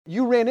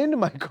You ran into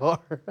my car.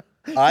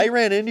 I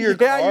ran into your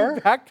Yeah, car?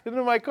 you backed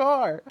into my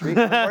car. Take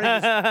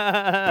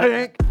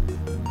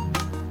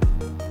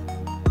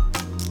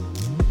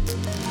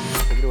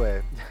it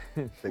away,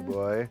 big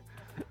boy.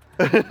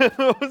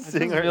 I just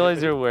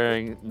realized you're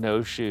wearing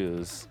no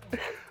shoes.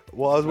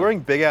 Well, I was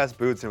wearing big ass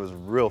boots and it was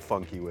real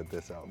funky with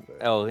this outfit.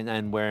 Oh,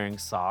 and wearing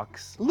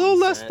socks. A little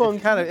less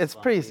funky. It's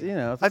pretty,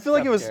 It's I feel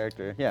like it was.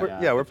 character.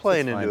 We're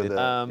playing It's fine, into dude.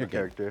 the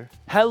character.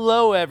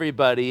 Hello,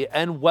 everybody,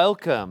 and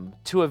welcome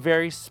to a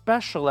very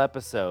special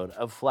episode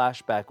of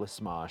Flashback with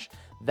Smosh.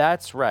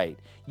 That's right.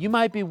 You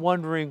might be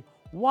wondering,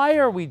 why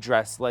are we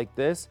dressed like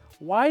this?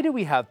 Why do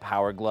we have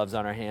power gloves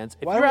on our hands?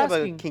 If Why do we have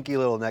a kinky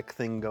little neck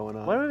thing going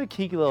on? Why do we have a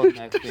kinky little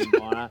neck thing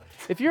going on?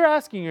 If you're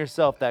asking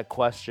yourself that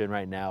question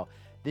right now,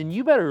 then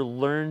you better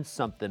learn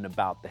something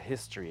about the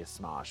history of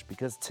Smosh,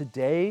 because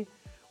today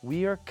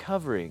we are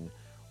covering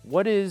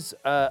what is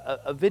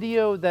a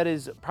video that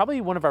is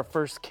probably one of our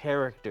first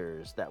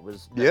characters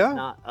that's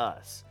not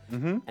us.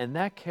 And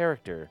that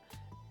character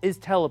is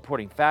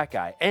Teleporting Fat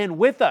Guy. And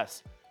with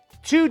us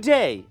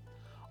today,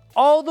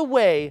 all the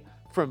way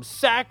from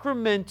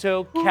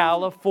Sacramento,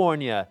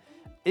 California,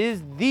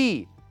 is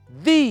the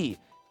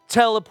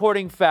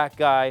Teleporting Fat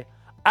Guy,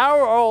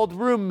 our old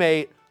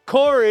roommate,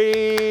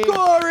 Corey!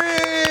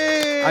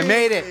 I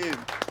made it.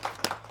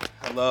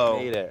 Hello.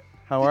 Made it.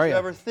 How are Did you? you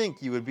ever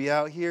think you would be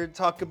out here to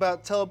talk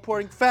about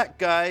Teleporting Fat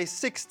Guy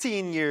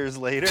 16 years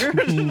later?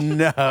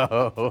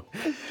 No.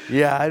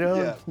 Yeah, I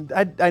don't.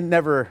 Yeah. I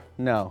never.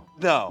 No.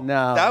 No.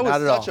 Not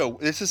at all.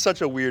 This is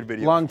such a weird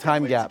video. Long I can't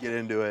time wait gap. to get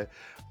into it.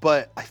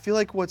 But I feel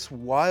like what's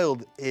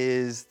wild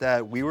is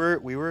that we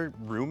were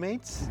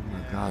roommates. Oh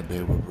my God,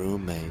 they were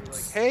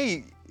roommates.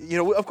 Hey,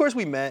 of course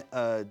we met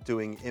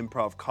doing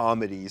improv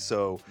comedy,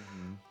 so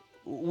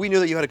we knew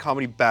that you had a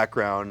comedy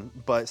background,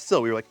 but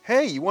still we were like,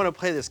 hey, you want to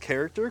play this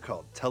character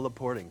called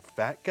Teleporting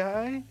Fat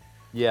Guy?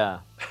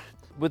 Yeah.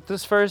 With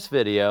this first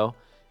video,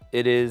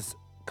 it is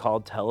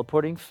called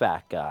Teleporting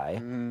Fat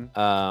Guy.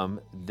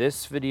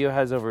 This video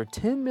has over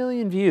 10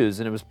 million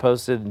views, and it was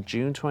posted on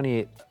June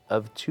 28th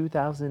of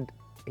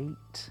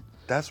 2008.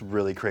 That's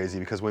really crazy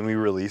because when we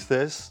released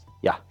this,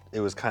 Yeah. it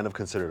was kind of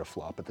considered a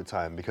flop at the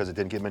time because it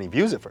didn't get many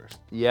views at first.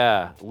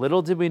 Yeah.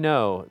 Little did we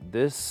know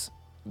this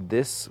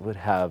would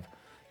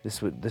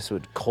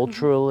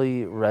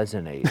culturally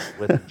resonate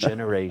with a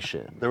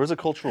generation. There was a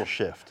cultural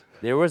shift.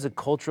 There was a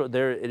cultural.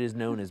 It is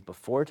known as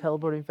before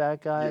Teleporting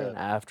Fat Guy and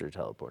after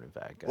Teleporting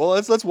Fat Guy. Well,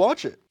 let's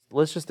watch it.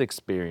 Let's just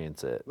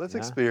experience it. Let's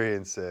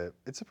experience it.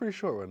 It's a pretty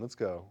short one. Let's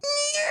go.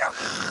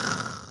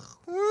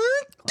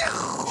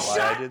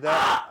 Why I did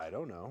that? I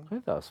don't know. I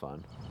think that was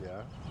fun.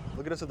 Yeah.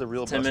 Look at us at the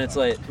real 10 bus minutes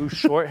stop. late. Ooh,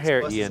 short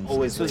hair, bus is Ian.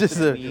 always This It's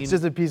was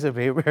just a piece of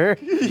paper.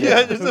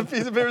 Yeah, just a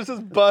piece of paper that says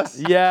bus.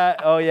 Yeah.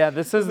 Oh, yeah.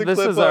 This is the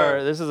clip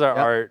art. our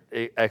art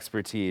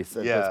expertise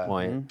at this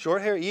point.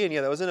 Short hair Ian,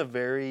 that was in a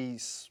very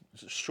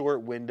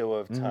short window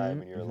of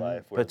time in your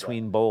life. where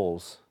Between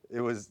bowls.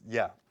 it was,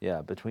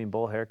 Yeah, between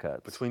bowl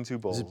haircuts. between two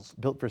bowls.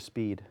 Built for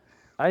speed.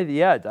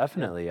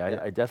 Definitely. Yeah.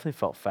 I definitely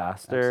felt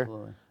faster.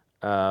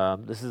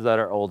 Absolutely. This is at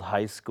our old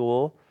high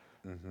school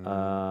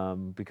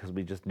because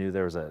we just knew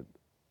there was a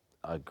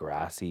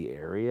grassy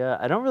area.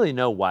 I don't really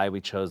know why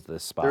we chose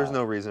this spot. There's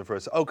no reason for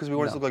us. Oh, because we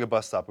wanted to look like a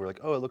bus stop. We were like,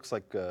 oh, it looks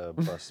like a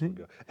bus would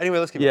go. Anyway,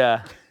 let's keep going.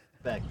 Yeah.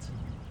 Respect.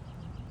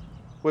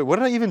 Wait, what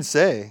did I even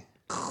say?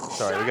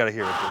 Sorry, we got to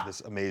hear what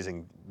this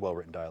amazing,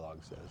 well-written dialogue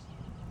says.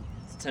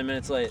 It's 10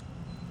 minutes late.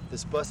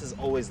 This bus is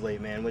always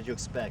late, man. What'd you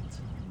expect?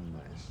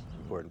 Nice.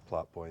 Important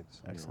plot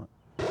points. Excellent.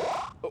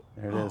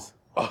 There it is.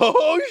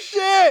 Oh,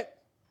 shit!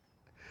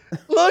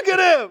 Look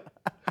at him!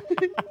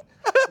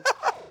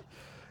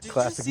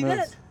 Classic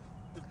moves.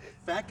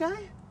 Fat guy?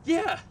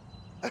 Yeah.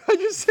 I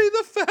just say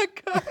the fat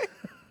guy.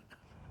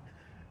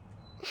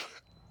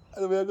 I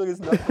don't act like it's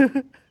nothing.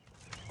 What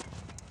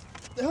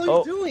the hell are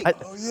you doing?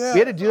 Yeah. We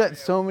had to do that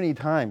so many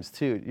times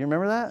too. You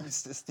remember that?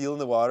 Stealing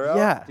the water out?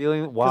 Yeah.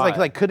 Stealing- 'Cause, why?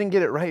 like couldn't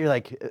get it right. You're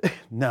like,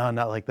 no,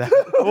 not like that.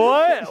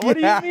 What? What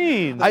Yeah. do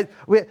you mean?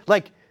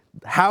 Like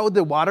how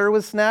the water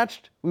was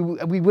snatched,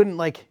 we wouldn't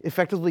like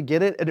effectively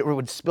get it, and it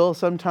would spill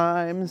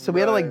sometimes. So we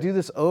had to like Right. do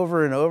this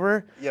over and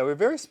over. Yeah, we're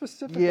very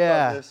specific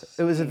Yeah, about this.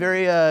 it was a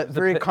very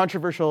very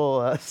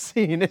controversial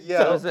scene.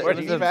 Yeah, So it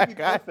Teleporting needs to Fat be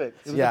Guy. perfect.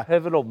 It was Yeah. a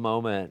pivotal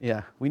moment.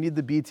 Yeah, we need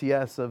the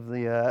BTS of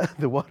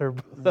the water.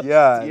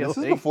 Yeah, this is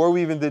stealing. before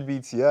we even did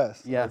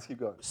BTS. Yeah. Let's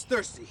keep going. It's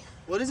thirsty.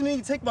 Well, it doesn't mean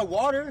you take my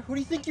water. Who do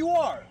you think you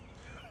are?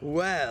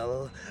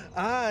 Well,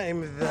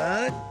 I'm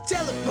the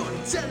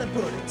teleporting fat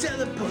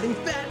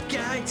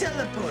guy.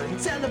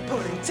 Teleporting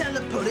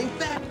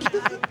fat guy.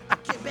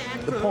 Get back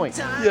The from point.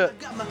 time. Yeah.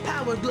 Got my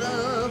power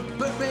glove.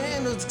 Burt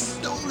Reynolds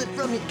stole it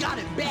from me, got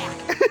it back.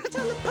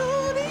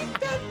 Teleporting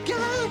fat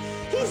guy.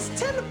 He's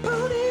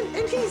teleporting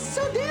and he's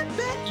so damn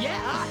fat. Yeah,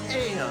 I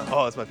am.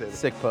 Oh, that's my favorite.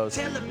 Sick pose.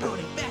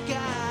 Teleporting fat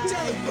guy.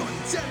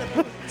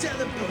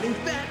 Teleporting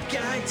fat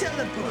guy.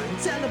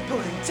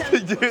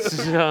 Teleporting.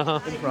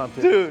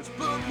 Impromptu. Dude,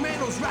 Burt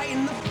Reynolds right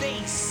in the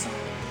face.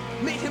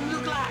 Made him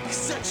look like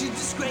such a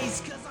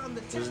disgrace. 'Cause I'm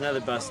the There's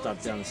another bus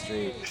stop down the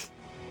street.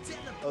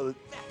 Oh,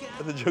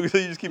 and the joke is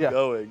that you just keep Yeah.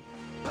 going.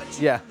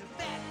 Yeah.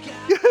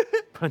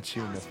 Punch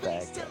you in the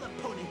back.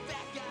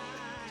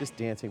 Just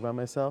dancing by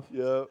myself.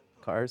 Yep.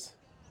 Cars.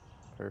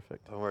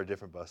 Perfect. Oh, we're at a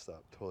different bus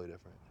stop. Totally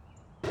different.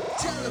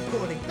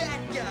 Teleporting fat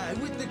guy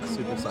with the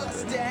cool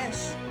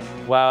mustache.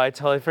 Wow, I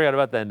totally forgot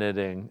about that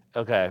knitting.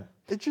 Okay.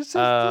 It just says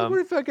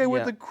teleporting fat guy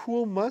with yeah. the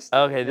cool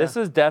mustache. Okay, this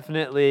is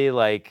definitely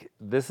like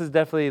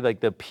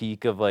the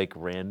peak of like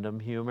random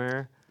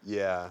humor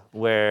Yeah.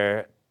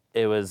 where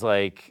it was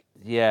like,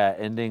 yeah,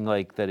 ending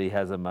like that he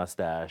has a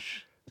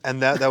mustache.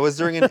 And that was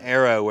during an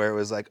era where it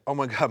was like, oh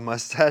my god,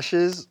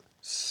 mustaches,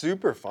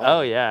 super funny.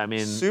 Oh yeah, I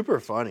mean, super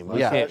funny. Yeah.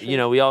 Mustaches. you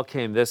know, we all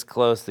came this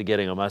close to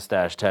getting a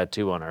mustache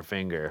tattoo on our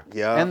finger.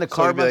 Yeah. And the So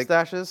car it'd be like,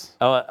 mustaches.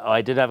 Oh,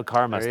 I did have a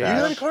car you mustache. go.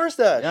 you had a car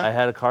stash. I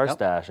had a car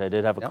stash. I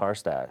did have a car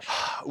stash.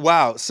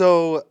 Wow.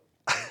 So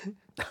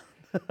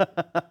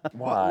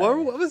Why?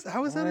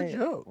 how was that a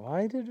joke?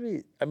 Why did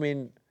we? I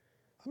mean,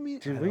 I mean,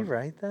 did we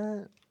write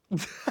that?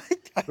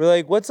 We're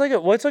like, what's like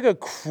a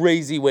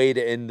crazy way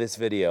to end this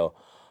video?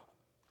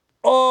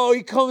 Oh,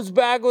 he comes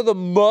back with a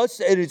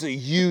mustache, and it's a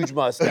huge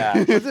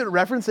mustache. Was it a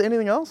reference to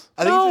anything else?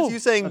 I think it's No. just you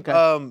saying, Okay.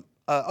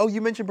 oh,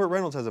 you mentioned Burt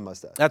Reynolds has a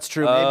mustache. That's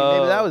true.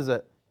 Maybe that was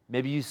it.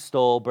 Maybe you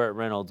stole Burt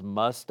Reynolds'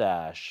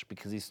 mustache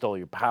because he stole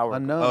your power.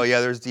 Unknown. Oh yeah,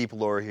 there's deep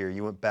lore here.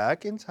 You went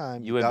back in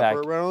time. You went got back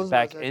Burt Reynolds'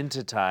 back mustache.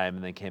 into time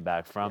and then came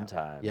back from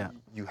time. Yeah.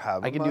 You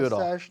have a I can do it all.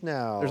 mustache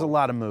now. There's a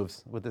lot of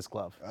moves with this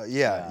glove.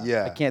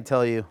 Yeah. I can't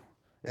tell you.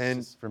 It's And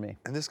just for me.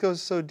 and this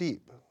goes so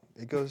deep.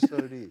 It goes so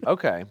deep.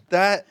 Okay.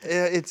 That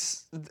it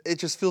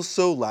just feels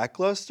so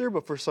lackluster,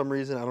 but for some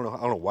reason I don't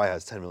know why it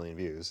has 10 million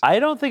views. I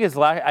don't think it's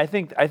I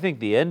think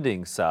the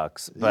ending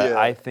sucks, but Yeah.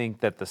 I think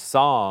that the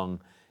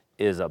song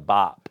is a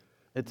bop.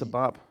 It's a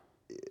bop.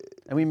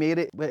 And we made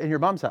it in your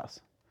mom's house.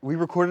 We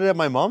recorded it at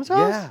my mom's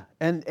house.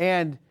 Yeah.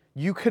 And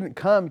you couldn't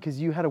come because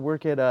you had to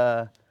work at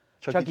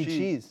Chuck E.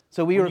 Cheese.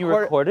 So we When you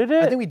recorded I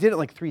it? think we did it in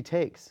like 3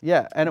 takes.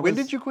 Yeah. And it When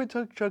was, did you quit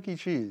Chuck E.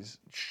 Cheese?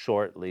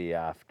 Shortly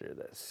after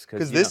this,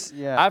 'Cause you this- know,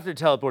 Yeah. after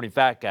teleporting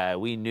fat guy,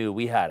 we knew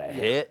we had a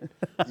hit,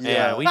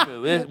 Yeah.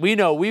 and we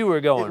know we were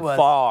going was.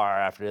 far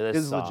after this. It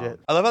was song. legit.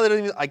 I love how they don't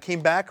even. I came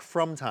back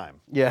from time.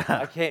 Yeah.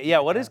 I can't. Yeah,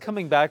 what is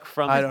coming back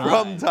from? I don't know.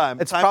 From time.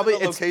 It's Time probably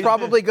and the it's location.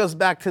 probably goes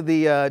back to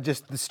the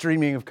just the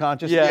streaming of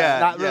consciousness. Yeah,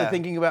 Not really yeah.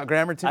 thinking about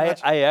grammar too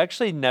much. I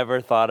actually never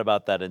thought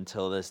about that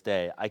until this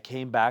day. I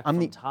came back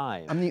from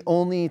time. I'm the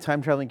only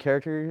time traveling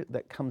character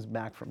that comes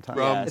back from time.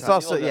 From It's time.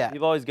 also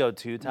People always go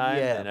to time.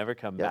 Yeah. They never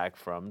come Yeah. back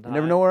from time. You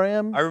never know where I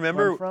am. I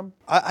remember. where I'm from.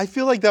 I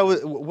feel like that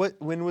was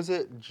when was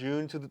it?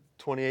 June to the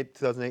 28th,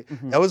 2008.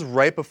 That was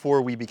right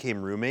before we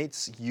became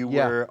roommates. You Mm-hmm.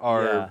 Yeah. were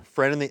our Yeah.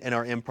 friend in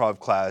our improv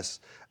class.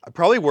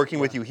 Probably working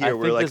with you here. I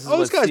We're think like, this is oh,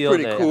 this what guy's sealed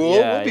pretty it. cool.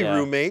 Yeah, we'll be yeah.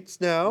 roommates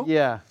now.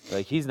 Yeah.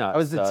 Like he's not. I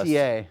was the sus.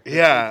 TA.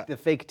 Yeah. The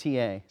fake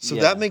TA. So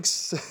Yeah. that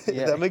makes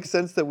Yeah. that makes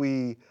sense that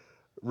we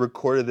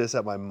recorded this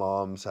at my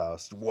mom's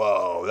house.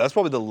 Whoa, that's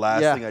probably the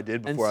last Yeah. thing I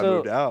did And before I so,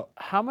 moved out.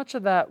 how much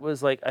of that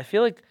was like? I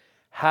feel like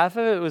half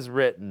of it was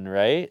written,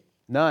 right?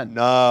 None.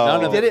 No, None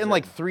We of did it it in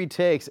like 3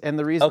 takes, and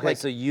the reason Okay, like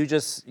so you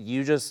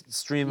just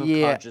stream of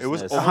Yeah. consciousness. It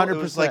was 100%.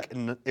 It was like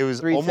it was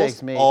 3 almost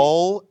takes, maybe.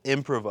 all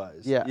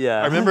improvised. yeah.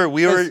 Yeah. I remember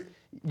we were.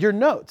 Your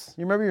notes.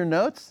 You remember your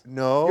notes?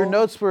 No. Your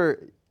notes were.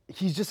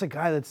 He's just a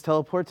guy that's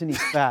teleports and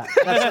he's fat.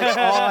 That's like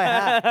all I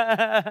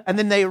had. And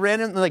then they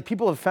randomly, like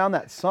people have found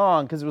that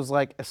song because it was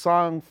like a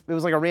song. It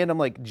was like a random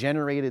like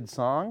generated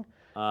song,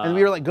 and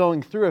we were like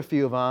going through a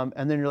few of them,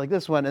 and then you're like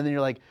this one, and then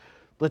you're like,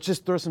 let's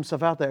just throw some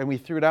stuff out there, and we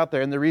threw it out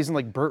there. And the reason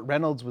like Burt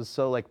Reynolds was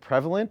so like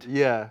prevalent,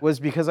 Yeah. was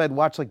because I'd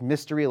watched like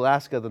Mystery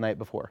Alaska the night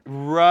before.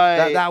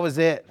 Right. That was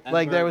it. And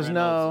Like there Burt was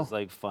Reynolds no. was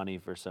like funny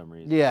for some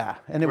reason. Yeah,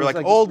 and it We're was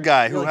like, this old weird-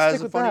 guy you're who like, has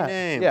stick a with funny that.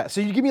 name. Yeah, so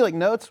you give me like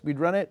notes, we'd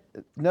run it,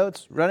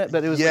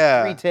 but it was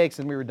Yeah. like 3 takes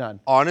and we were done.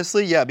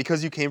 Honestly, yeah,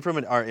 because you came from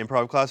our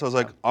improv class, I was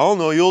like, I don't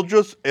know, you'll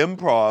just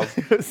improv.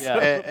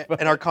 Yeah.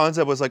 and our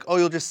concept was like, oh,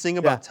 you'll just sing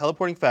about Yeah.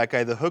 teleporting fat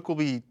guy. The hook will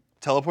be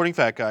teleporting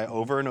fat guy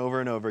over and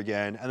over and over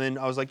again. And then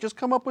I was like, just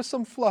come up with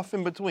some fluff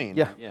in between.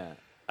 Yeah, Yeah.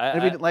 and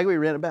if we didn't like it, we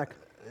ran it back.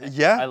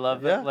 Yeah. I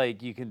love yeah. that.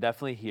 Like you can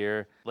definitely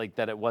hear like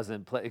that it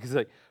wasn't play because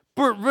like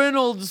Burt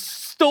Reynolds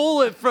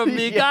stole it from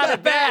me, got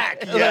it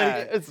back. Yeah.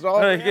 Like, It's all.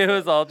 like it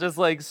was all just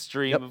like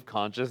stream of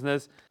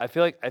consciousness. I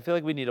feel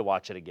like we need to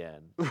watch it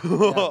again.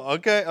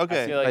 okay,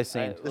 okay. I feel like By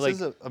scene. This like,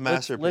 is a let's-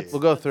 masterpiece.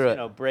 We'll go through you it.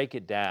 know, break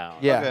it down.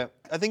 Yeah. Okay.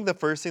 I think the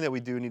first thing that we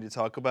do need to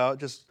talk about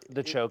just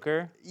The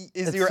choker. is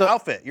It's your so-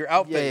 outfit. Your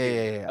outfit. Yeah,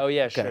 here. yeah. Oh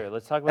yeah, Okay. sure.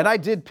 Let's talk about. And I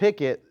did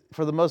pick it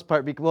for the most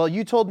part because, well,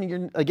 you told me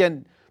you're,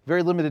 again,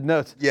 very limited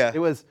notes. Yeah. It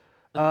was,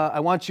 I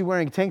want you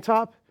wearing a tank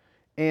top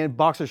and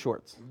boxer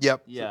shorts.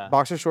 Yep. Yeah.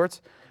 Boxer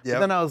shorts. Yep.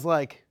 And then I was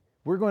like,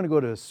 we're going to go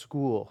to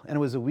school. And it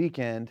was a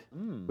weekend,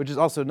 which is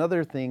also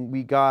another thing.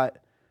 We got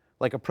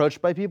like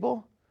approached by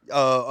people.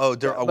 While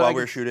I we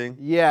were could- shooting.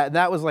 Yeah, and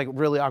that was like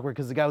really awkward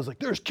because the guy was like,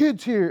 "There's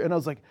kids here," and I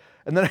was like,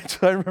 and then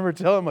I remember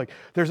telling him like,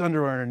 "There's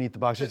underwear underneath the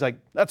box." He's like,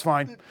 "That's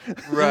fine."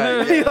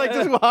 Right. he like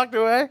just walked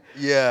away.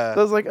 Yeah. So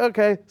I was like,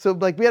 okay. So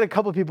like we had a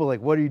couple of people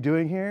like, "What are you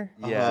doing here?"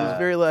 It Yeah. was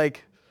very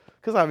like,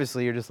 because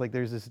obviously you're just like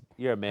there's this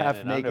You're a man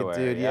half in naked underwear,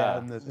 dude, yeah.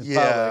 in the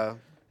Yeah,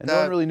 public. And no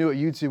one really knew what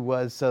YouTube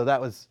was, so that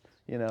was,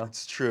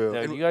 It's true. Are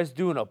And you guys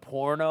doing a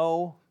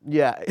porno?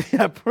 yeah,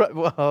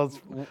 well, it's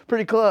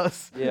pretty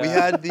close. Yeah. we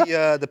had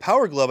the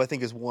Power Glove. I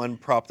think is one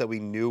prop that we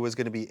knew was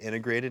going to be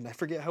integrated. And I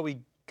forget how we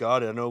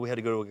got it. I know we had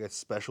to go to a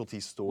specialty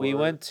store. We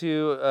went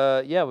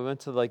to we went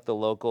to like the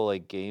local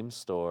like game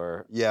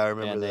store. Yeah, I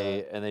remember and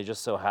that. they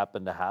just so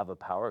happened to have a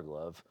Power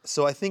Glove.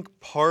 So I think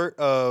part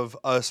of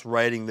us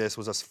writing this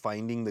was us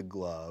finding the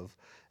glove,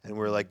 and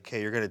we're like,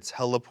 okay, you're gonna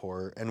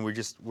teleport, and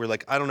we're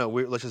like, I don't know,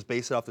 let's just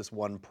base it off this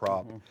one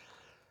prop.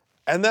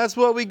 And that's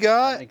what we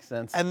got. Makes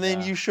sense. And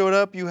then you showed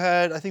up. You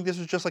had, I think this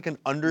was just like an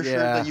undershirt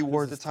that you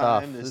wore at the this is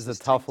tough. time. This is a this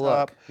tough tank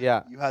look. top.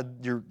 Yeah. You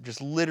had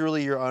just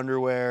literally your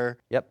underwear.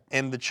 Yep.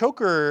 And the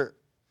choker.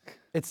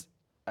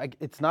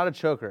 It's not a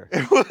choker.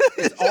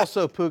 It's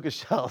also puka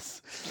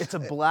shells. It's a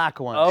black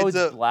one. Oh, It's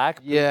it's a-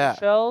 black puka Yeah.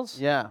 shells?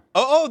 Yeah.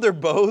 Oh, they're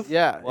both.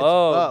 Yeah. It's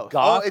Whoa, both.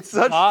 goth, it's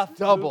such goth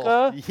Double.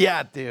 puka?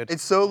 Yeah, dude.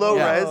 It's so low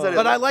Yeah. res that it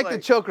But I looks like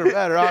the choker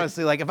better,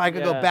 honestly. Like if I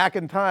could go Yeah. back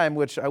in time,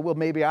 which I will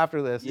maybe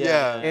after this,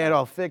 Yeah. and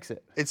I'll fix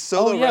it. It's so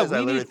Oh low yeah, res. I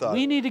literally thought.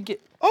 we need to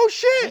get. Oh I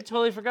shit!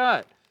 totally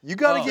forgot. You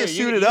gotta Oh, get you-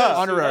 suited you gotta up.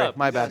 suit Honorary, up.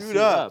 my You bad. gotta Suit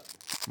up.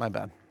 My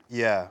bad.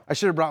 Yeah. I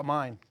should have brought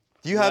mine.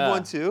 Do you have Yeah.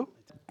 one too?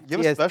 You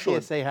have a special.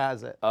 TSA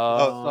has it.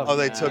 Oh,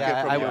 they took yeah,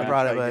 it from I you. went and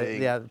brought it, Tried but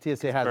getting- yeah, the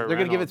TSA has it. Burt They're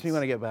gonna give it to me Reynolds.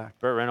 when I get back.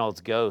 Burt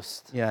Reynolds'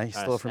 ghost. Yeah, he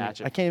Trying stole to it from me.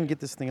 snatch it. I can't even get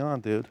this thing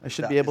on, dude. I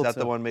should Is be able that to.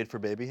 the one made for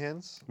baby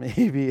hands?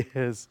 Maybe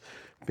his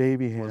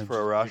baby hands. For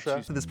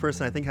Arasha? This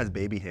person, I think, has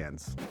baby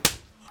hands.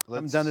 I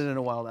haven't done it in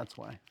a while, that's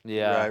why.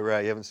 Yeah.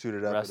 Right. You haven't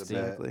suited up Rusty. in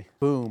a bit. Exactly.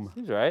 Boom.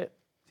 Seems right.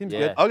 Seems Yeah.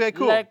 good. Okay,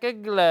 cool. Like a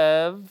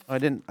glove. I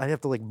didn't. I have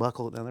to like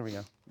buckle it down. There we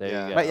go. There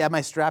Yeah. you go. Right. Yeah,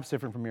 my strap's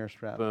different from your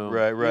strap. Boom.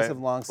 Right. These have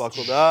long.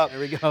 Buckled up. There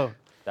we go.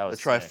 That The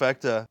was sick.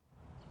 trifecta.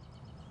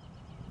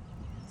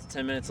 It's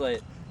 10 minutes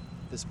late.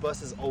 This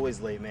bus is always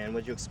late, man.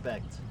 What'd you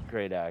expect?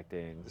 Great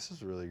acting. This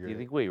is really Do great. you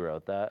think we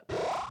wrote that?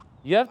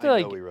 You have to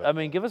I know like. we wrote I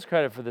mean, give us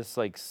credit for this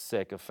like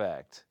sick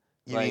effect.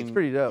 You Like, mean, It's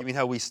pretty dope. You mean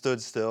how we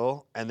stood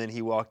still and then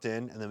he walked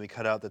in and then we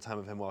cut out the time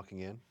of him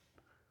walking in?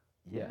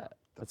 Yeah.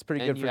 That's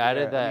pretty And good you for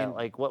added I that. mean,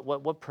 Like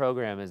what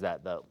program is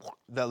that? The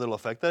That little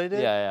effect that I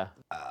did? yeah.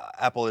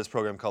 Apple has this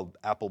program called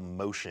Apple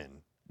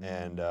Motion.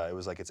 And it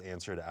was like its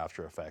answer to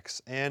After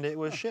Effects. And it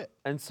was shit.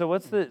 And so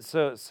what's the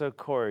so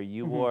Corey?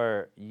 You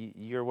wore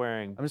you're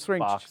wearing. I'm just wearing.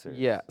 boxers.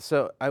 Yeah.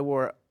 So I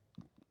wore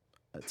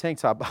a tank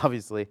top,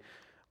 obviously.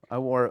 I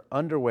wore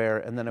underwear,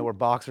 and then I wore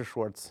boxer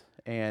shorts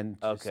and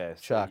just Okay.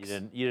 So chucks.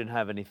 you didn't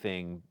have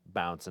anything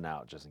bouncing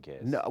out just in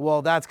case. No,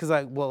 well, that's because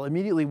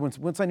immediately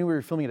once I knew we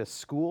were filming at a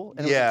school,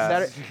 and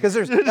Yeah. because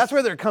that's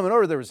where they're coming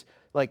over. There was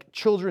like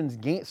children's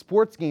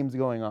sports games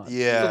going on. So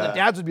Yeah. the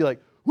dads would be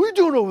like, "What are you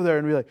doing over there?"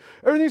 And be like,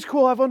 "Everything's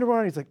cool. I have underwear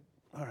on." He's like,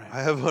 "All right."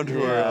 I have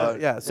underwear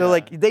on. Yeah. So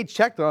like they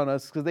checked on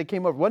us because they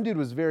came over. One dude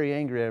was very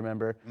angry, I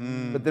remember,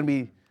 Mm. but then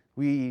we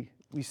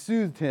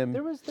soothed him.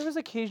 There was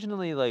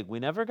occasionally like we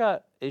never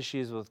got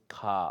issues with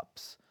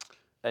cops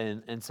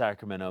in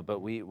Sacramento, but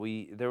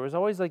we there was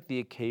always like the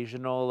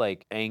occasional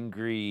like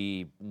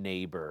angry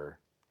neighbor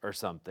or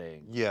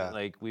something. Yeah.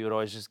 Like we would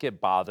always just get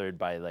bothered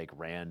by like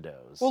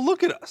randos. Well,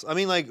 look at us. I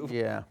mean, like,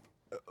 Yeah.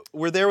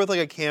 we're there with like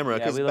a camera yeah,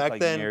 because we look back like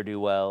then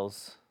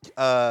ne'er-do-wells.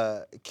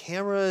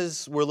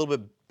 cameras were a little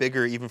bit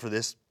bigger even for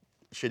this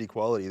shitty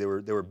quality. They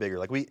were bigger.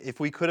 Like if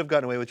we could have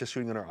gotten away with just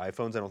shooting on our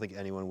iPhones, I don't think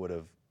anyone would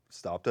have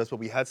stopped us. But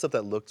we had stuff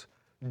that looked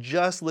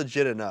just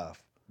legit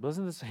enough.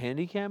 Wasn't this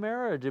Handycam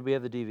era, or did we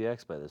have the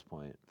DVX by this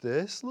point?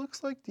 This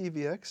looks like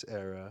DVX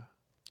era.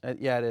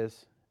 Yeah, it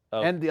is.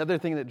 Oh. And the other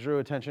thing that drew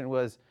attention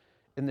was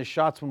in the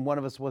shots when one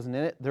of us wasn't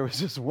in it, there was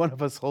just one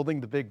of us holding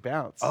the big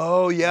bounce.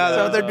 Oh yeah. So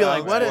that they'd be was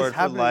like, "What is for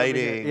happening?" over here?"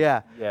 lighting.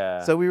 Yeah.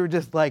 Yeah. So we were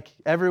just like,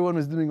 everyone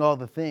was doing all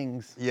the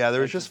things. Yeah,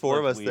 there was It just just four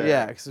of looked us weird. there.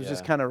 Yeah, because it was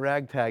just Yeah. kind of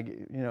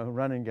ragtag,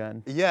 run and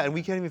gun. Yeah, and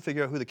we can't even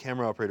figure out who the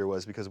camera operator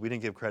was because we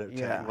didn't give credit to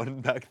Yeah. anyone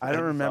back then. I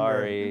don't remember.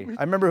 Sorry.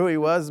 I remember who he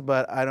was,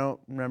 but I don't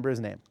remember his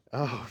name.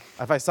 Oh,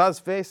 If I saw his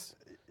face,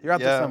 you're out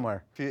there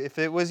somewhere. If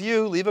it was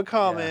you, leave a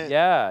comment.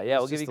 yeah,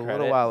 we'll It's give you just a credit.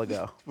 little while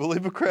ago. We'll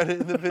leave a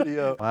credit in the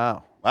video.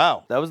 Wow.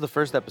 Wow. That was the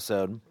first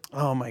episode.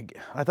 Oh my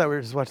God. I thought we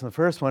were just watching the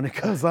first one. It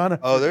goes on.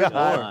 Oh, there's Hold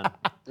more. on.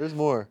 There's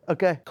more.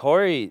 Okay.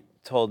 Corey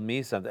told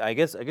me something. I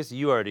guess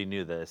you already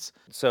knew this.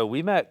 So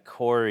we met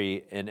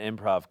Corey in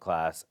improv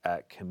class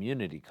at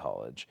community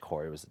college.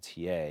 Corey was a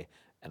TA,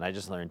 and I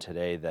just learned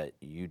today that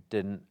you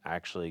didn't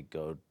actually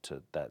go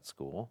to that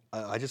school.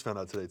 I just found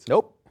out today too.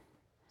 Nope.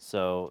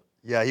 So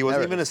Yeah, he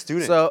wasn't Never. even a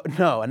student. So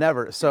no,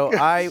 never. So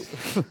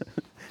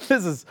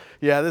this is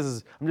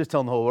I'm just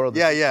telling the whole world.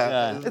 yeah.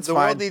 Yeah. It's the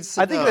fine. world needs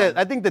to I think know.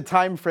 I think the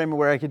time frame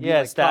where I could be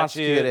yeah, like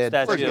prosecuted.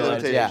 statute First of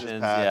limitations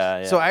limitations.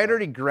 passed. Yeah. So I had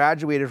already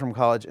graduated from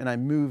college and I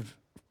moved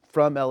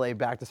from LA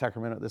back to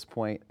Sacramento at this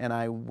point, and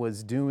I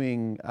was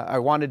doing. I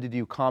wanted to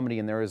do comedy,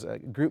 and there was a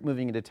group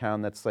moving into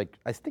town that's like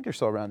I think they're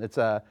still around. It's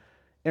a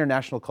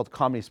international called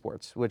Comedy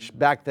Sports, which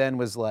back then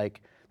was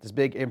like this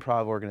big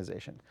improv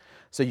organization.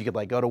 So you could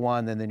like go to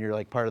one, and then you're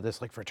like part of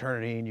this like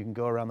fraternity, and you can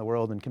go around the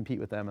world and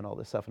compete with them and all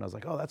this stuff. And I was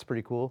like, oh, that's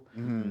pretty cool.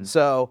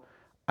 So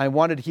I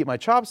wanted to keep my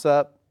chops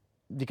up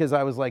because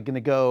I was like going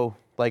to go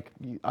like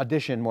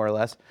audition more or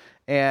less.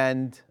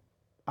 And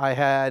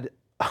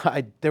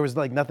there was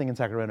like nothing in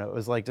Sacramento. It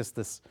was like just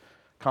this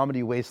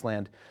comedy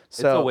wasteland.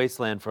 So It's a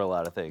wasteland for a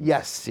lot of things.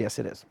 Yes,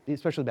 it is,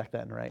 especially back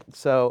then, right?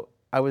 So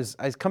I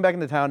come back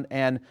into town,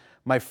 and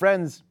my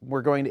friends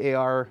were going to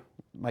AR.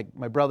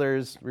 My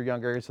brothers were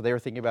younger, so they were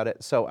thinking about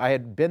it. So I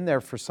had been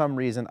there for some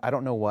reason, I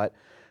don't know what,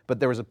 but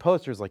there was a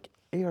poster, it was like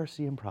ARC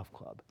Improv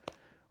Club,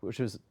 which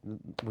was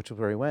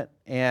where we went.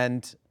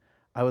 And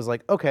I was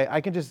like, okay,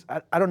 I can just,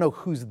 I don't know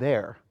who's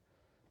there,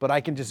 but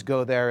I can just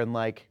go there and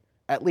like,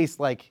 at least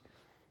like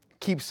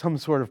keep some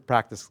sort of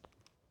practice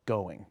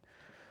going.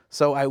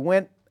 So I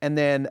went, and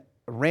then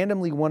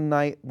randomly one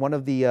night, one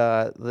of the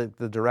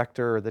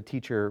director or the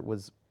teacher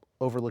was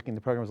overlooking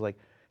the program, was like,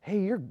 hey,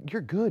 you're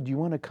good. Do you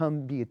want to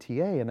come be a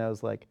TA? And I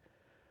was like,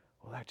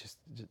 well,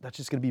 that's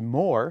just gonna be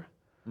more.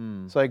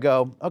 So I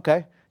go,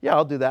 okay, yeah,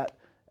 I'll do that.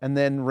 And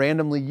then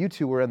randomly you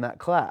two were in that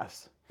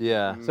class.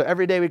 Yeah. So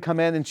every day we'd come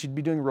in and she'd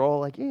be doing roll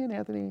like, Ian,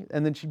 Anthony.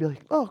 And then she'd be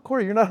like, oh,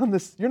 Corey, you're not on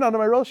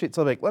my roll sheet.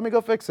 So I'm like, let me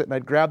go fix it. And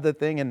I'd grab the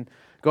thing and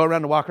go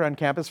around and walk around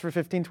campus for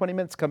 15, 20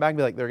 minutes, come back and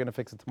be like, they're gonna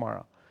fix it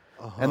tomorrow.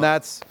 And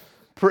that's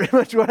pretty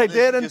much what I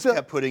did She just until.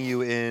 kept putting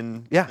you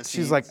in. Yeah, the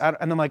she's like, seats.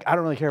 and I'm like, I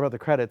don't really care about the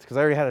credits because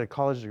I already had a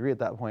college degree at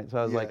that point. So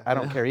I was like, I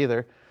don't care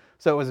either.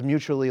 So it was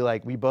mutually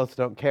like, we both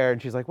don't care. And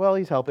she's like, well,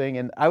 he's helping.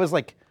 And I was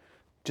like,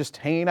 just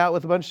hanging out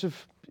with a bunch of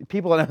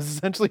people, and I was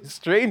essentially a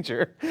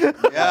stranger.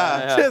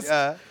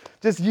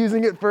 Just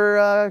using it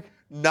for.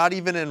 Not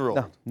even enrolled.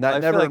 I I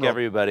never feel like enrolled.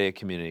 everybody at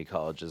community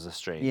college is a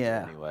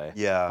stranger anyway.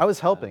 Yeah. I was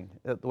helping,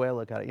 the way I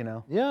look at it, you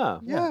know. Yeah.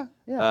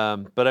 Yeah.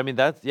 But I mean,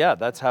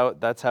 that's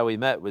how we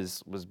met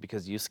was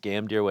because you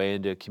scammed your way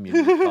into a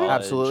community college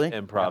Absolutely.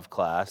 improv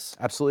class.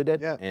 Absolutely did.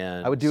 Yeah.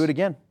 And I would do it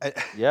again.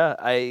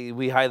 Yeah,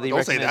 we highly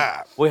Don't say recommend.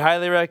 that. We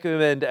highly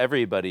recommend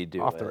everybody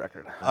do Off it. the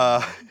record.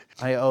 Uh,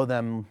 I owe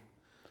them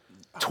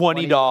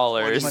 $20.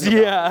 $20.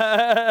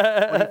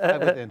 Yeah.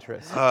 with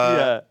interest.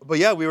 But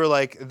yeah, we were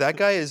like, that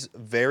guy is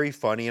very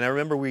funny. And I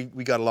remember we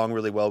got along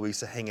really well. We used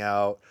to hang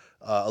out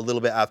a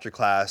little bit after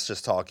class,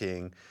 just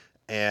talking.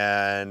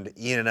 And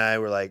Ian and I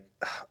were like,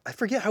 I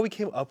forget how we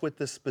came up with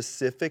this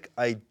specific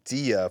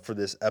idea for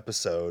this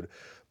episode,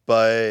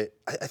 but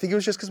I think it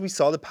was just because we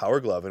saw the Power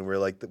Glove and we were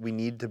like, we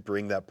need to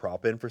bring that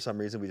prop in for some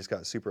reason. We just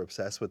got super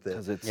obsessed with it.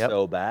 Because it's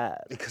so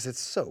bad. Because it's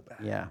so bad.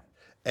 Yeah.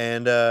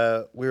 And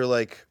we were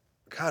like,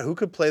 God, who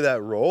could play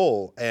that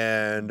role?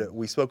 And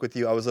we spoke with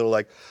you. I was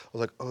like,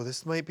 oh,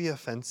 this might be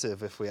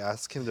offensive if we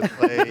ask him to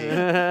play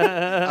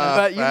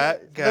But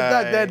fat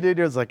guy. that dude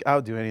was like,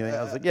 I'll do anything.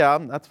 I was like, yeah,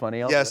 that's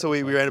funny. I'll Yeah, do so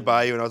it. we ran it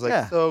by you, and I was like,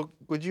 Yeah. so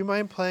would you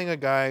mind playing a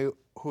guy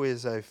who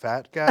is a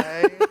fat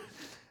guy?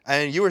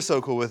 And you were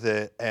so cool with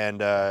it, and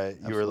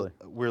we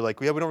were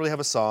like, yeah, we don't really have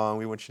a song.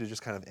 We want you to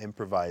just kind of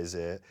improvise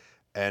it.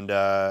 And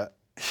yeah,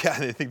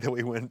 I think that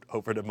we went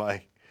over to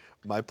my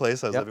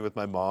place. I was living with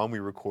my mom. We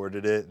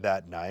recorded it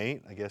that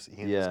night. I guess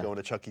Ian was going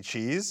to Chuck E.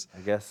 Cheese.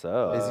 I guess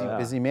so.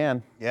 Busy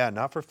man. Yeah,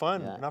 not for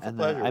fun, Yeah. not for And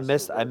pleasure. I It was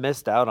missed so I good.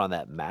 missed out on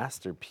that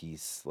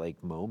masterpiece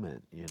like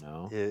moment, you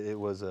know. It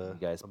was a.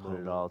 You guys a put it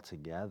moment. all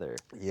together.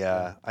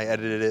 Yeah, I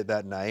edited it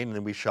that night, and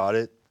then we shot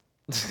it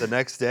the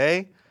next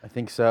day. I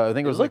think so. I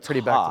think it was like looked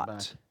pretty back to back.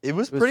 hot. It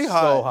was It was pretty so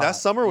hot. That hot.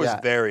 summer was Yeah.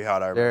 very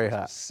hot. I remember Very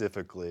hot.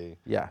 specifically.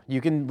 Yeah,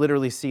 you can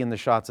literally see in the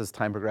shots as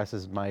time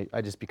progresses,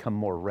 I just become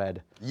more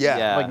red. Yeah.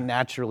 Yeah. Like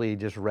naturally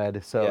just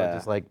red. So Yeah.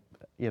 just like,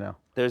 you know.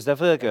 There's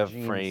definitely like a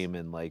jeans. frame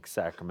in like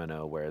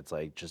Sacramento where it's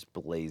like just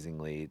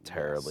blazingly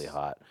terribly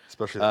hot.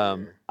 Especially that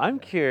year. I'm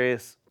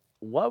curious,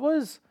 what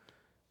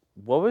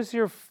was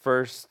your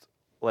first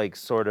like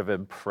sort of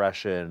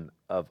impression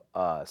of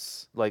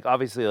us? Like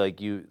obviously like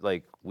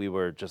we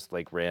were just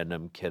like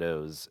random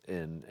kiddos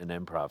in an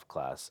improv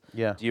class.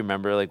 Yeah. Do you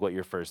remember like what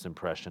your first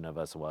impression of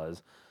us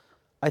was?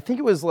 I think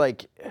it was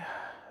like,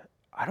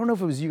 I don't know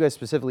if it was you guys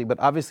specifically, but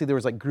obviously there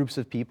was like groups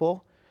of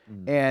people.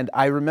 And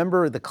I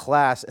remember the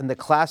class, and the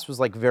class was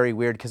like very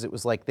weird because it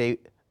was like it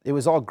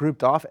was all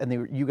grouped off, and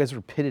you guys were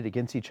pitted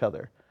against each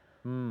other.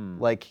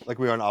 Like Like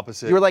we were on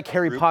opposite. you were like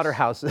Harry groups. Potter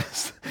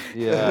houses.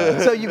 Yeah.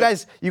 So you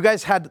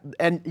guys had,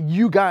 and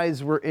you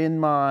guys were in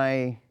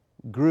my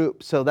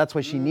group, so that's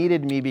why she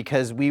needed me,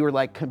 because we were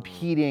like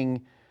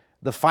competing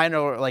the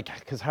final, like,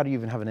 because how do you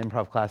even have an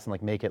improv class and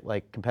like make it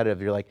like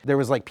competitive? You're like, there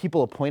was like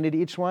people appointed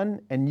each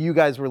one, and you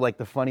guys were like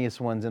the funniest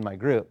ones in my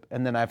group.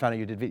 And then I found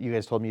out you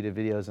guys told me you did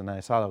videos, and I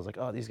saw that. I was like,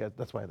 oh, these guys,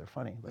 that's why they're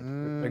funny. Like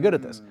they're good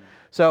at this.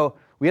 So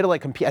we had to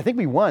like compete. I think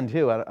we won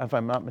too, if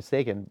I'm not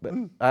mistaken. But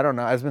I don't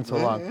know. It's been so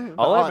long.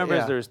 All I But, remember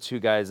yeah. is there was two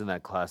guys in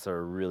that class that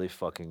were really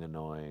fucking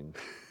annoying.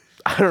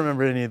 I don't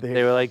remember anything.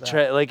 They were like,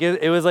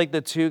 it was like the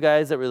two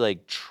guys that were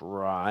like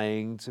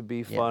trying to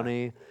be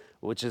funny,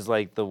 which is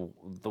like the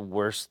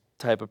worst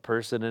type of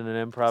person in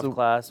an improv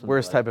class. when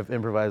Worst they're type of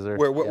improviser.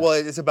 Well,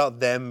 it's about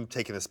them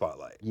taking the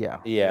spotlight. Yeah.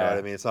 like, You know what yeah.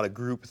 I mean? It's not a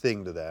group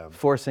thing to them.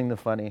 Forcing the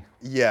funny.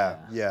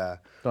 Yeah.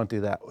 Don't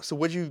do that. So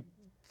what'd you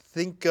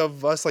think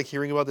of us like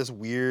hearing about this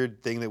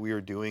weird thing that we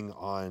were doing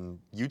on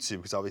YouTube?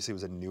 Because obviously it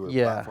was a newer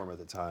platform at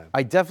the time.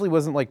 I definitely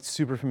wasn't like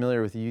super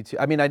familiar with YouTube.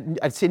 I mean,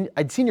 I'd seen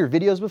your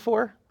videos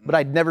before, but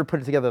I'd never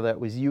put it together that it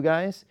was you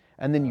guys.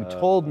 And then you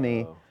told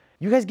me,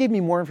 you guys gave me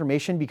more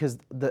information because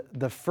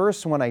the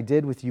first one I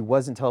did with you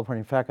wasn't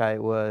Teleporting Fat Guy.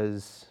 It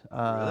was,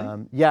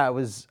 yeah, it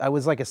was. I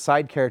was like a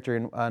side character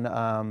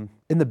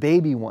in the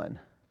baby one.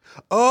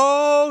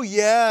 Oh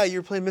yeah,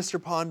 you're playing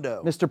Mr.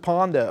 Pondo. Mr.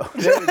 Pondo.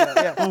 There we go.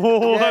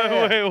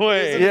 Yeah.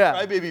 Wait.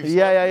 Yeah.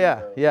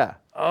 Crybaby Yeah.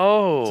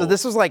 Oh. So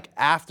this was like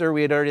after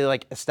we had already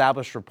like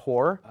established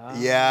rapport.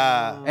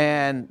 Yeah.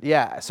 And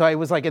yeah, so I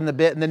was like in the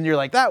bit, and then you're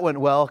like, that went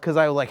well, because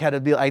I like had to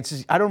be. I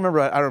don't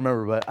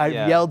remember, but I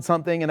yelled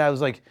something, and I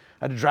was like,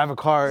 I had to drive a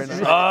car. And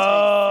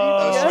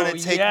I was trying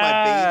to take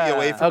my baby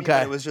away from me,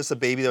 but it was just a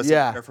baby that was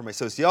taking care for my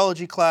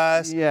sociology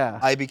class. Yeah.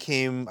 I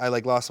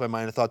like lost my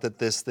mind and thought that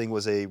this thing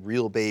was a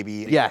real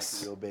baby.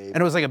 Yes. A real baby. And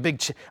it was like a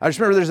big. I just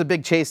remember there's a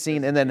big chase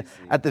scene, and then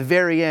at the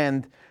very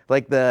end,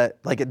 like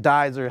it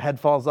dies or head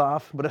falls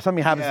off, but if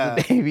something happens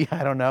to the baby,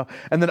 I don't know.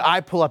 And then I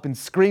pull up and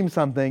scream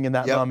something in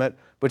that moment,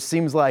 which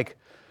seems like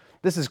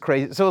this is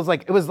crazy. So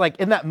it was like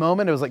in that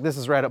moment, it was like, this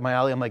is right up my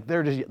alley. I'm like,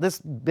 this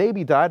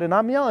baby died, and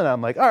I'm yelling.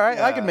 I'm like, all right,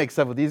 I can make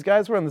stuff with these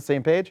guys. We're on the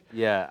same page.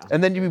 Yeah.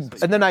 And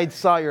then I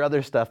saw your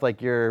other stuff,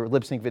 like your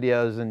lip sync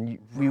videos, and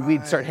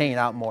we'd start hanging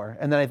out more.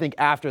 And then I think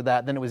after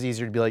that, then it was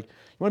easier to be like,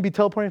 you want to be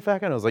Teleporting Fat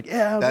Guy? And I was like,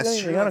 yeah. That's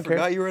true. I I don't care.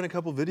 forgot you were in a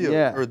couple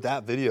videos, or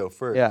that video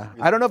first. Yeah,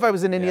 I don't know if I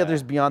was in any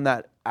others beyond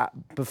that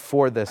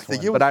before this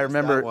one, but I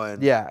remember.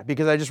 Yeah,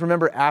 because I just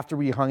remember after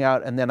we hung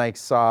out, and then I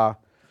saw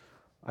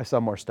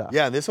more stuff.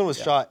 Yeah, and this one was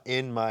shot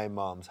in my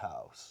mom's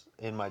house,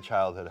 in my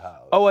childhood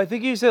house. Oh, I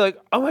think you say like,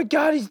 "Oh my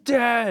God, he's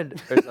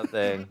dead," or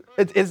something.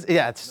 It's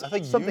I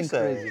think something you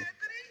say. crazy.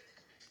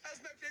 How's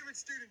my favorite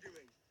student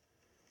doing?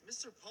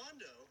 Mr.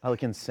 Pondo? I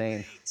look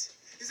insane.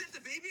 Is that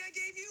the baby I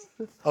gave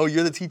you? Oh,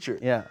 you're the teacher.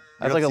 Yeah,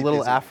 I have You're like a not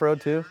little CPS. afro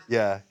too.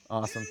 Yeah.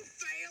 Awesome.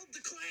 Failed the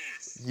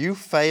class. You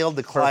failed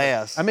the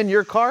class. I'm in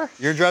your car.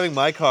 You're driving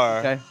my car.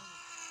 Okay.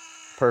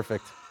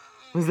 Perfect.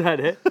 Was that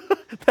it?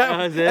 That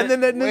was it.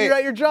 And then you're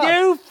at your job.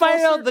 You Full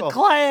failed the circle.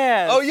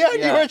 class. Oh yeah, you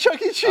were at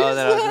Chuck E. Cheese. Oh,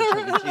 then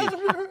I was at Chuck E.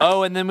 Cheese.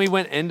 Oh, and then we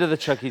went into the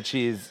Chuck E.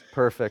 Cheese.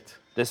 Perfect.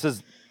 This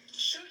is,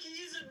 Chucky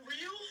isn't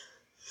real?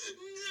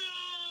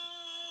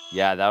 No!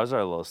 yeah, that was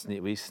our little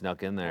sneak. We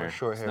snuck in there.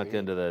 Short hair. Snuck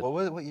into the.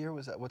 What year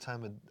was that? What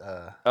time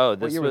of? Oh,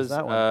 this year was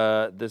that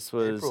one? This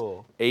was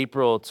April.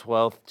 April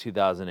 12th,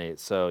 2008.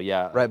 So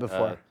yeah. Right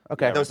before.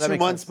 Okay. That was that 2 makes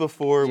months sense.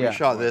 before we Yeah.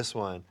 shot this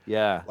one.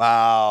 Yeah.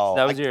 Wow.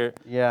 That was your.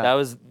 Yeah.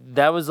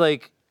 That was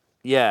like.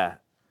 Yeah.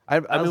 I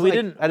mean, was we like,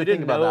 didn't- I we didn't think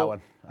didn't about know- that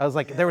one. I was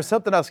like, there was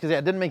something else because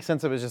it didn't make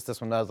sense. It was just this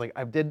one. I was like,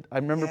 I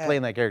remember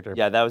playing that character.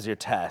 Yeah, that was your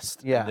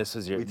test. Yeah. And this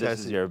is your. We This is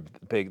tested your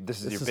big. This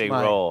is This your is big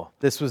my- role.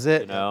 This was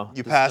it. You know.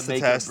 You This is passed the the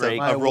make or test of, break.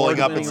 My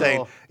rolling up and award-winning saying,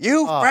 role.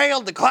 "You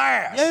failed the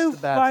class." You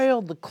best.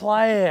 failed the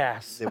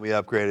class. Then we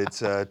upgraded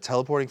to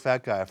Teleporting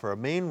Fat Guy for a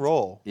main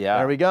role. Yeah.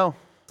 There we go.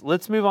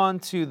 Let's move on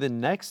to the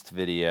next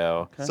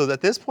video. So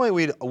at this point,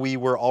 we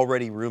were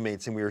already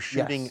roommates and we were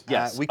shooting.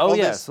 Yes. At, we Oh called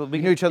yeah. this, So we We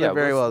knew each other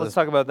very well. Let's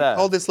talk about that.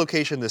 called this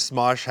location the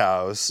Smosh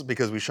House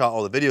because we shot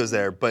all the videos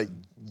there. But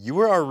you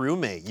were our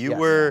roommate. You Yes.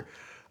 were.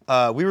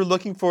 We were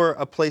looking for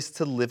a place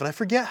to live, and I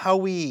forget how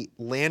we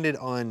landed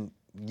on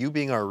you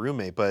being our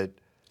roommate, but.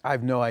 I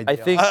have no idea.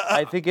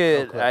 I think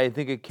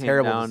it came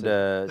Terrible down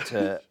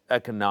to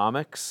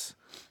economics.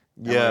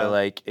 And we Yeah. were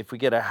like, if we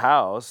get a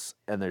house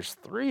and there's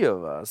 3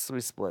 of us,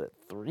 we split it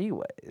 3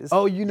 ways.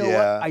 Oh, you know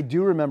Yeah. what? I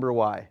do remember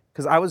why.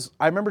 Because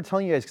I remember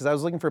telling you guys because I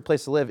was looking for a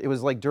place to live. It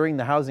was like during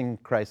the housing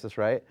crisis,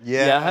 right?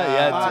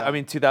 yeah. I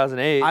mean,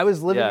 2008. I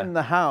was living yeah. in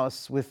the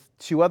house with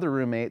 2 other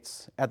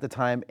roommates at the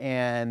time,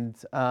 and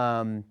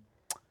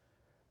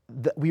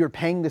we were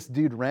paying this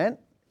dude rent,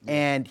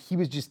 and he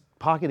was just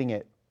pocketing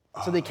it.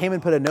 So they came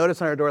and put a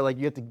notice on our door, like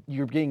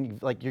you're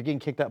getting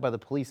kicked out by the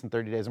police in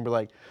 30 days, and we're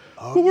like,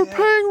 but we're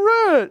paying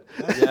rent.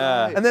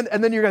 Yeah.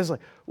 and then you guys were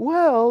like,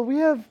 well,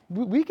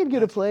 we can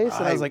get a place,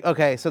 and I was like,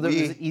 okay, so there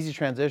was an easy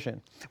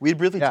transition. We had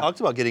briefly Yeah. talked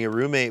about getting a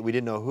roommate. We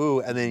didn't know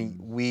who, and then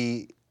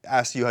we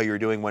asked you how you were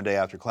doing one day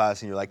after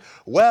class, and you're like,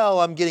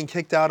 "Well, I'm getting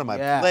kicked out of my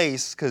Yeah.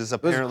 place because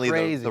apparently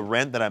crazy. the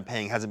rent that I'm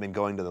paying hasn't been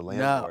going to the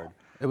landlord." No,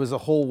 it was a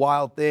whole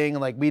wild thing,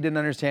 and like we didn't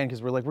understand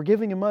because we're like, we're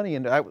giving him money,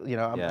 and at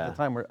Yeah. the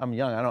time I'm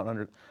young, I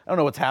don't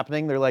know what's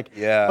happening. They're like,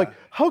 Yeah.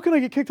 how can I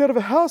get kicked out of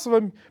a house if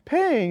I'm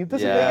paying? It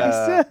doesn't make any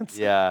sense.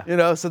 Yeah. You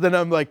know, so then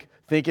I'm like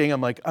thinking,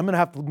 I'm gonna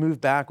have to move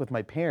back with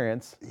my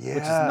parents, which is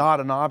Yeah. not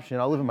an option.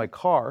 I'll live in my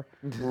car.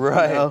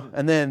 Right. You know?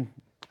 And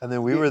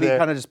then we were there.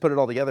 kind of just put it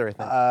all together, I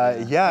think.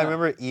 I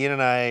remember Ian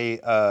and I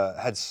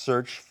had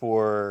searched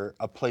for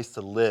a place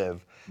to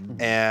live,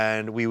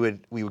 and we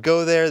would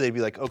go there. They'd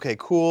be like, "Okay,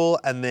 cool,"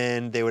 and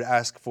then they would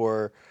ask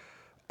for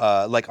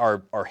like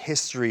our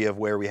history of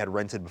where we had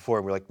rented before.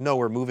 And we're like, "No,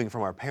 we're moving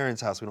from our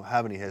parents' house. We don't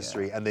have any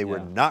history," and they were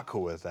not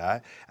cool with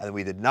that. And then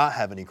we did not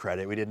have any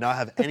credit. We did not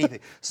have anything.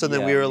 So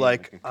then we Yeah, were we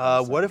like, had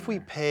like a "What if we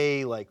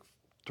pay like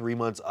 3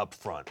 months up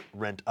front,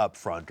 rent up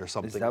front or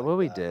something. Is that what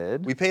we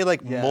did? We paid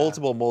like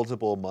multiple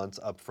months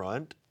up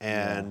front,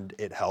 and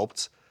it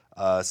helped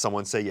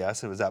someone say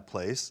yes, and it was that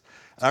place.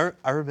 I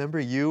remember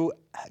you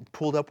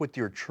pulled up with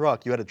your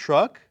truck. You had a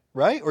truck,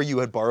 right? Or you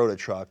had borrowed a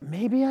truck?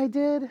 Maybe I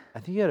did. I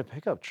think you had a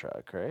pickup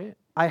truck, right?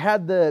 I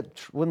had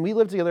when we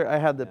lived together, I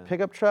had the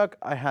pickup truck,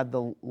 I had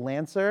the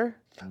Lancer.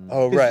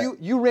 Oh, 'Cause right.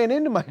 You ran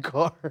into my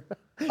car.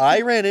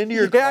 I ran into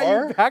your Yeah,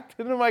 car? you backed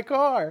into my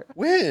car.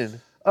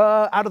 When?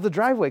 Out of the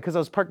driveway, because I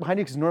was parked behind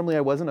you, because normally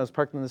I wasn't. I was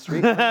parked in the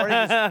street. One morning,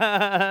 just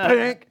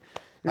bank.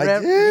 You I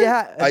ran- did?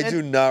 Yeah. I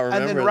do not And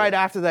then remember right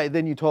that. after that,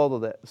 then you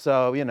totaled it.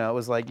 So, you know, it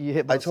was like you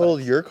hit both I totaled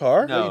sides. your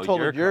car? No. You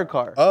totaled your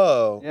car.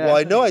 Oh, Yeah. well,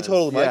 I know I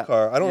totaled my Yeah.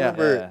 car. I don't Yeah.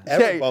 remember Yeah.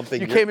 ever Yeah,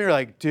 bumping you your came in, you're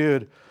like,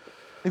 dude,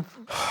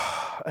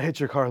 I hit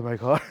your car with my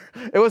car.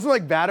 It wasn't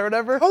like bad or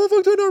whatever. How the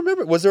fuck do I not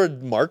remember? Was there a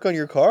mark on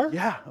your car?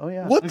 Yeah. Oh,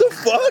 yeah. What the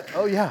fuck?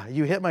 Oh, yeah.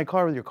 You hit my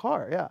car with your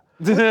car. Yeah.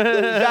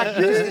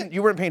 Exactly.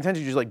 You weren't paying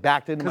attention. You just like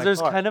backed into my Because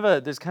car.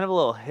 there's kind of a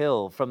little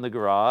hill from the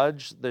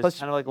garage. There's Plus-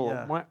 kind of like a little,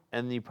 yeah. mwah,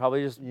 and you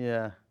probably just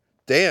Yeah.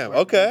 Damn,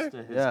 okay.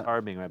 to his Yeah.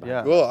 car being right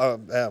Yeah.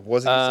 behind. Well, wasn't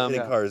used to hitting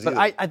Yeah. cars But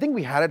either. I think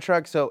we had a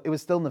truck, so it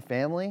was still in the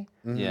family.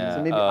 Yeah.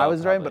 So maybe oh, I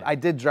was driving, but probably. I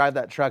did drive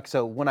that truck.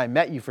 So when I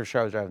met you, for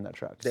sure, I was driving that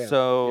truck.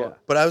 So Yeah.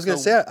 But I was gonna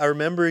say, I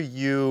remember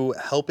you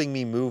helping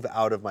me move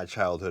out of my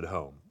childhood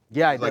home.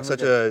 Yeah, I Like such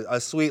definitely a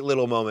sweet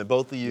little moment.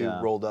 Both of you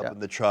Yeah. rolled up Yeah. in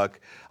the truck.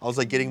 I was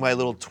like getting my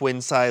little twin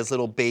size,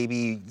 little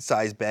baby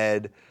size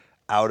bed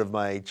out of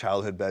my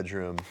childhood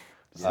bedroom.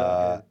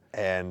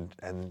 And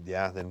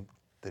yeah, then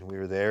we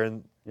were there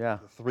and Yeah,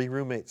 3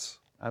 roommates.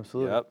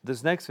 absolutely. Yep.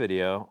 This next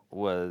video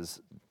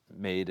was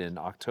made in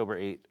October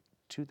 8,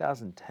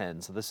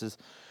 2010. So this is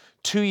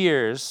 2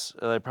 years,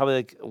 probably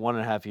like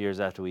 1.5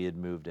 years after we had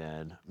moved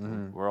in.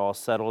 We're all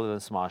settled in the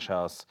Smosh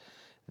house.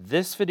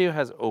 This video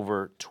has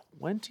over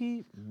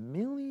 20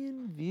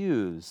 million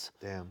views.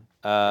 Damn.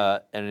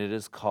 And it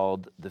is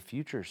called The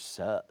Future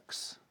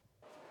Sucks.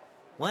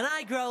 When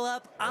I grow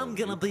up, I'm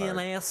gonna be an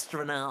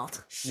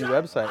astronaut. New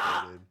website.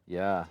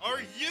 Yeah. Are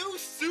you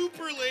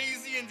super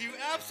lazy and do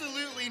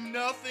absolutely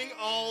nothing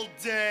all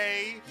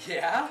day?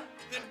 Yeah?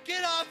 Then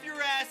get off your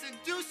ass and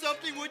do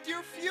something with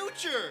your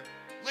future,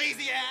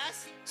 lazy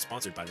ass!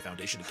 Sponsored by the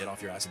Foundation to Get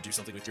Off Your Ass and Do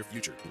Something With Your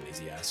Future, you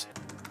lazy ass.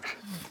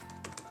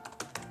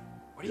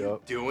 What are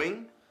you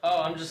doing?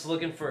 Oh, I'm just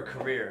looking for a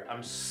career.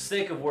 I'm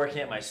sick of working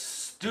at my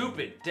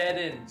stupid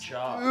dead-end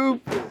job.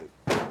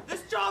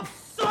 This job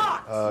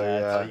sucks! Oh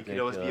yeah. You could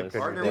always be a Couldn't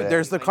partner do with that.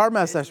 There's the my car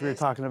mustache we were business.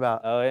 talking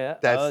about. Oh, yeah.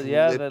 That's oh,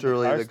 yeah,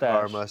 literally the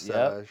car stash.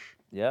 mustache.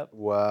 Yep.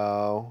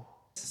 Wow.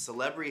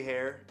 Celebrity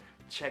hair.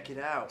 Check it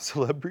out.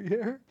 Celebrity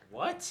hair?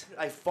 What?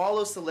 I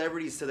follow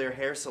celebrities to their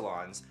hair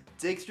salons,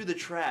 dig through the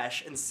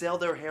trash, and sell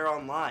their hair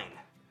online.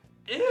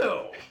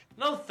 Ew.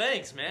 No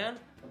thanks, man.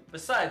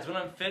 Besides, when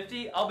I'm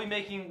 50, I'll be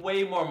making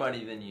way more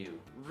money than you.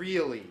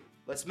 Really?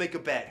 Let's make a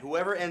bet.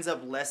 Whoever ends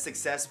up less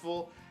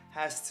successful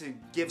has to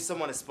give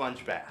someone a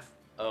sponge bath.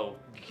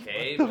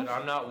 Okay, but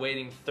I'm not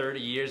waiting 30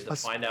 years to A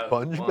find out.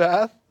 sponge who won.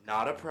 bath?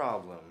 Not a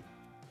problem.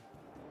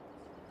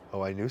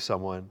 Oh, I knew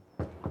someone.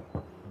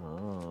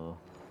 Oh.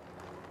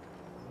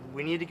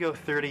 We need to go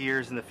 30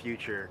 years in the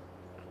future.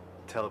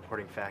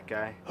 Teleporting fat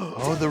guy.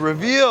 Oh, the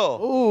reveal!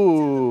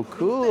 Ooh,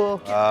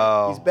 cool.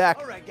 Wow. He's back.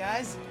 All right,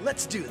 guys,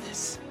 let's do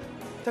this.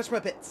 Touch my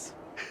bits.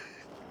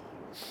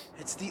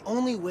 It's the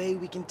only way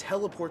we can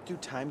teleport through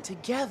time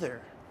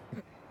together.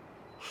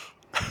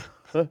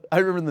 I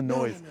remember the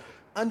noise. No.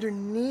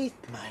 Underneath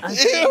my.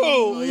 Ew!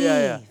 Oh,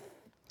 yeah.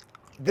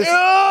 This,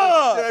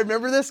 Yeah! Did I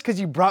remember this? Because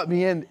you brought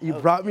me in. You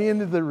brought me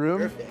into the room.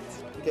 Perfect.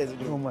 You guys are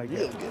doing Oh my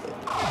real God. good.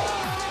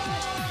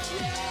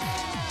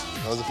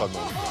 That was a fun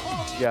moment.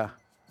 Yeah.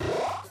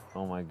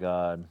 Oh, my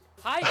God.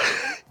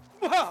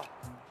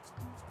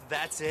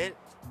 That's it?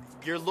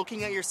 You're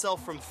looking at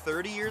yourself from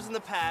 30 years in the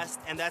past,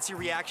 and that's your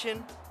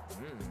reaction?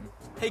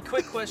 Hey,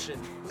 quick question.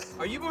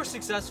 Are you more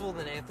successful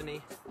than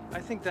Anthony? I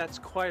think that's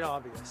quite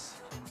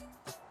obvious.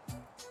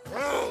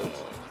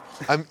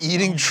 I'm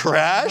eating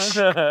trash?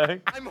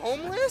 I'm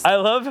homeless? I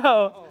love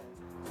how.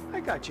 I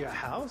got you a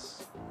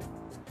house.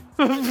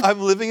 I'm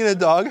living in a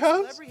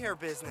doghouse? Celebrity hair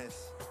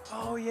business.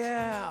 Oh,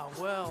 yeah.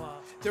 Well,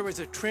 there was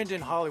a trend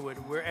in Hollywood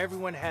where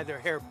everyone had their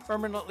hair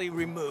permanently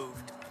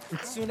removed.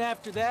 Soon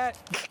after that,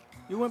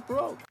 you went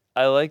broke.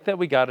 I like that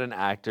we got an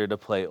actor to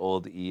play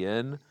old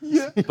Ian,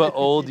 but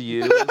old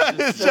you.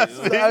 Is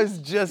just you. I was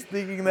just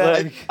thinking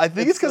that. Like, I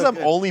think it's because I'm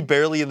only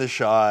barely in the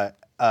shot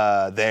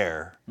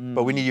there,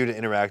 but we need you to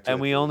interact and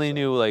with we me, only so.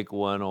 knew like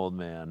one old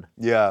man.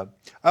 Yeah.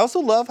 I also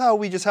love how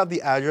we just have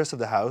the address of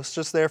the house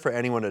just there for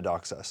anyone to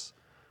dox us.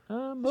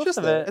 Most just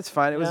of that. it. It's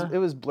fine. Yeah. It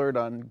was blurred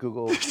on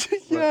Google.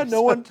 Yeah,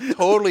 no one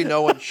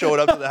showed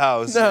up to the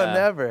house. No, Yeah.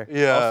 never.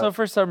 Yeah. Also,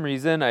 for some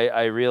reason,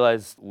 I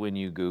realized when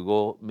you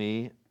Google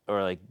me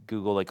or like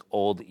Google like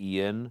old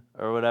Ian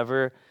or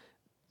whatever,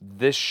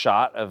 this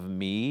shot of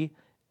me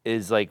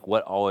is like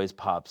what always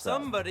pops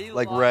up. Somebody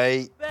Like, lost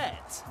right- a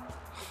bet.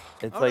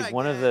 It's All like right,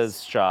 one of guys,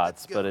 those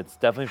shots, let's but go. it's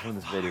definitely from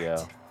this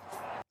video.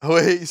 Oh,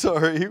 wait,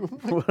 sorry.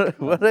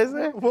 What did I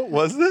say? What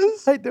was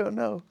this? I don't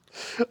know.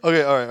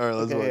 Okay, all right,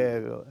 let's Okay, go. yeah,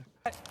 go.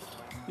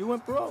 You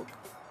went broke.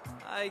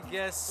 I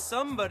guess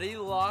somebody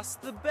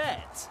lost the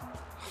bet.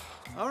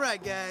 All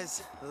right,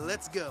 guys,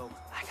 let's go.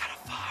 I got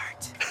a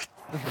fart.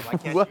 Why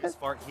can't What? you just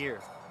fart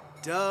here?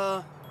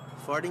 Duh.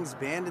 Farting's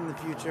banned in the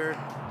future.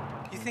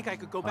 You think I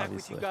could go back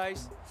with you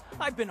guys?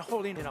 I've been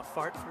holding in a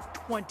fart for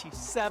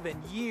 27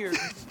 years.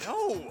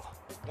 No!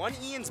 One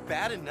Ian's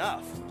bad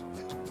enough.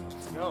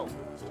 No.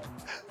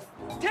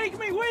 Take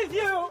me with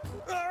you!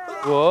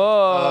 Whoa.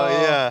 Oh,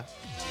 yeah.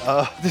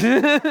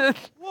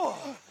 Whoa.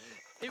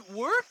 It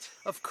worked?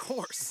 Of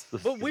course.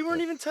 But we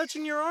weren't even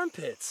touching your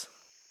armpits.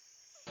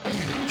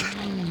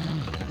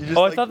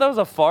 Oh, I thought that was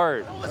a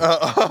fart. I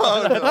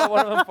thought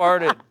one of them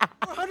farted.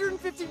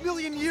 150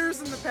 million years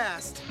in the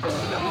past.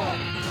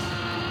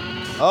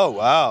 Oh,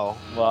 wow.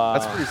 Wow.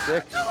 That's pretty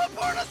sick.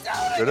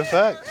 Good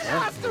effect.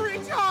 Have to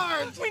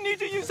recharge! We need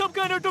to use some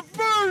kind of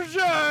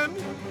diversion!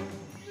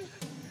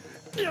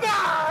 Can't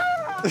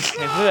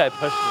believe I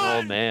pushed an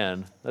old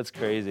man. That's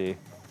crazy.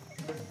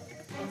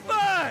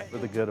 Fine! For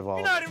the good of all.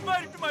 You're not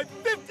invited to my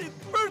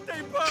 50th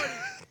birthday party!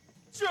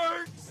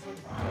 Jerks!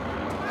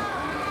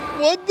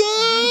 What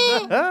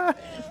the?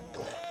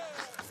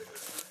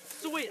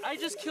 So wait, I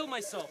just killed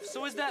myself.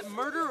 So is that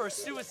murder or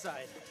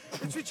suicide?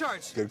 Let's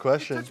recharge. Good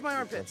question. Touch my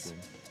armpits.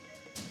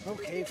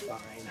 Okay, fine.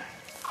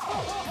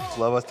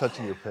 Love us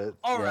touching your pit.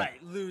 All right,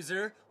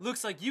 loser.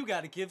 Looks like you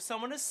gotta give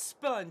someone a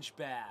sponge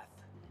bath.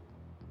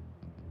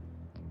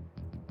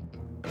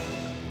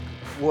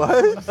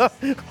 What?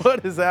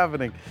 What is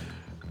happening?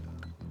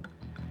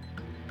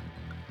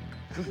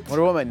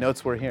 Wonder what my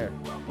notes were here.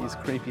 Be as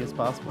creepy as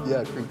possible.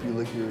 Yeah, creepy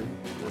liquor.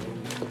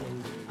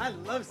 I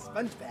love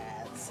sponge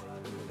baths.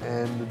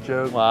 And the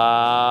joke.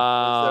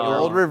 Wow. We're-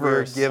 Old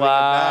reverse. We're giving a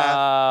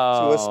bath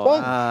to a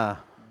sponge. Ah,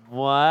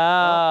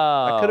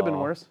 Wow. that could have been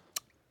worse.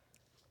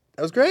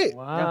 That was great.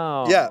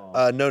 Wow.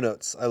 Yeah, no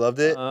notes. I loved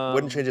it.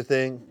 Wouldn't change a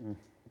thing.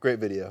 Great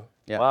video.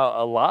 Yeah.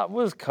 Wow, a lot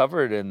was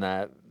covered in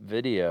that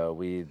video.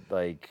 We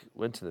like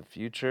went to the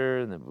future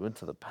and then we went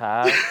to the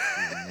past.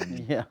 And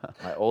then Yeah.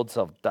 my old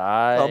self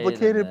died.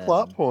 Complicated and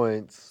plot then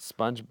points.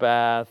 Sponge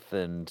bath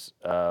and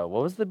what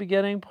was the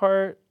beginning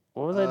part?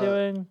 What was I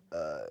doing?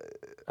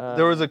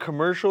 There was a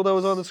commercial that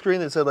was on the screen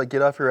that said like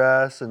get off your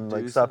ass and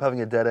like stop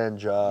having a dead end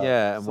job.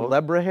 Yeah. And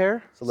Celebra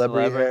hair?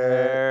 Celebrity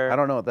hair. I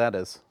don't know what that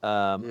is.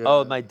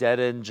 Oh, my dead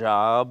end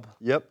job.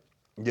 Yep.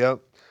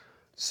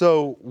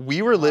 So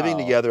we were living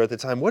together at the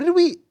time. What did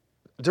we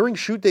during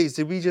shoot days?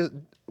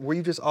 Were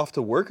you just off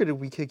to work or did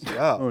we kick you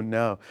out? Oh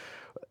no.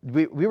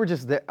 We were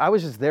just there. I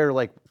was just there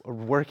like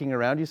working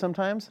around you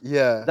sometimes.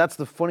 Yeah. That's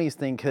the funniest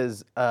thing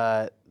because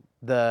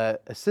the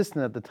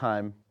assistant at the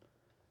time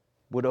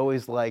would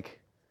always like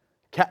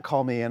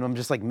catcall me and I'm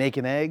just like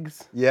making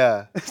eggs.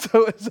 Yeah.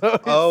 so it's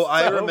Oh,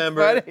 I so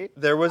remember. funny.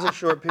 There was a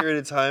short period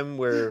of time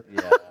where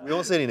we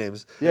won't say any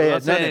names. Yeah,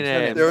 Don't say any no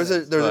names. There was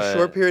a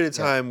short But- period of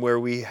time where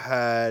we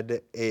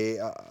had a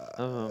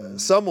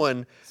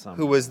someone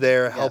who was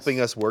there helping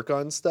us work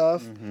on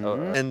stuff,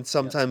 and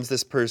sometimes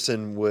this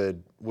person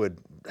would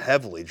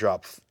heavily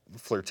drop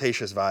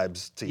flirtatious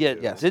vibes to Yeah,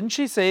 you. didn't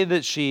she say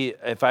that she,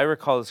 if I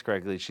recall this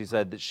correctly, she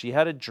said that she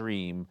had a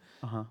dream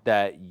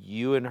that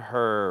you and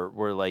her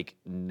were like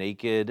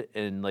naked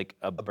in like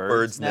a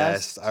Bird's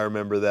nest. I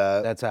remember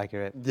that. That's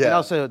accurate. Yeah. And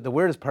also the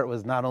weirdest part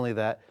was not only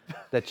that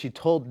she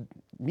told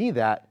me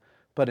that,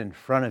 but in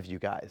front of you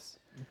guys.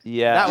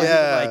 Yeah. That was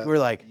Yeah. even like we're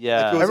like Yeah.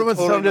 Like, it was everyone's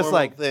a totally so just normal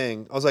like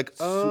thing. I was like,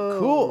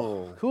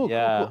 oh, cool.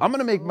 Yeah. I'm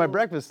gonna make my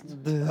breakfast. She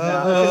would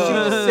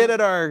just sit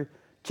at our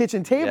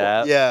kitchen table.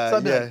 Yeah. Yeah, So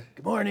I'd be yeah. like,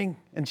 good morning,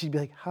 and she'd be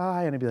like,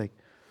 hi, and I'd be like,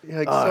 Yeah,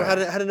 like, so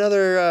had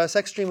another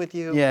sex dream with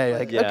you. yeah,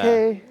 like Yeah.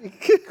 okay,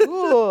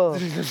 cool.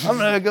 I'm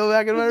gonna go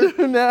back in my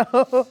room now.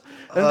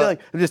 And I'd be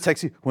like, I'd just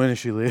text you, when is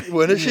she leaving?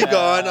 When is she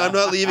gone? I'm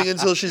not leaving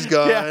until she's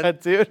gone. Yeah,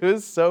 dude, it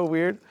was so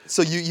weird.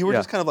 So you were Yeah.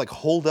 just kind of like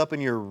holed up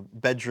in your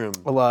bedroom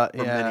A lot,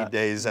 for yeah. many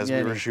days as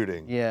we were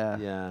shooting. Yeah.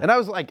 Yeah. And I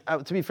was like,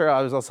 to be fair,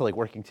 I was also like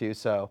working too,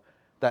 so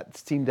that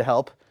seemed to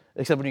help.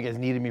 Except when you guys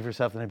needed me for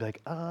stuff, then I'd be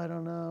like, oh, I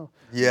don't know.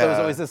 So it was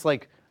Yeah. always this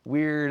like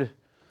weird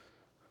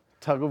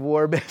tug of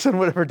war based on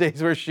whatever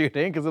days we're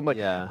shooting. Because I'm like,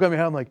 Yeah. coming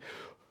home, I'm like,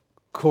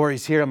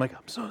 Corey's here. I'm like,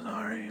 I'm so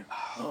sorry.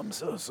 I'm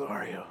so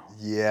sorry.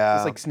 Yeah.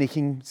 It's like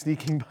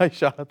sneaking by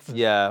shots.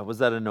 Yeah. Was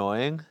that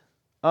annoying?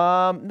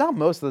 Not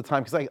most of the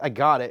time, because I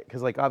got it,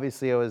 because like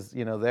obviously I was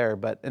there,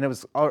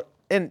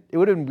 and it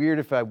would have been weird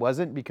if I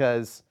wasn't,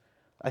 because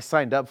I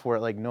signed up for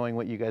it like knowing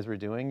what you guys were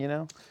doing,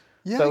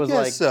 Yeah, So it I was guess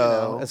like,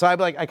 so. so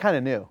I kind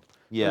of knew.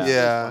 Yeah.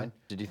 Yeah.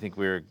 Did you think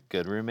we were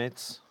good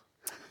roommates?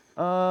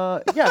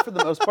 Yeah, for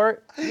the most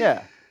part.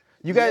 Yeah.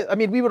 You guys, I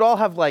mean, we all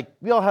had like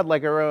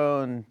our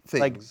own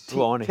like Things.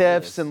 Well, I wanna hear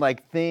tiffs this. and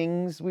like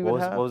things we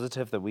would have. What was the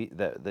tiff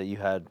that you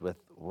had with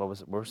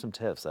what were some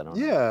tiffs? I don't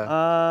know.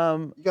 Yeah.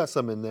 You got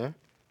some in there.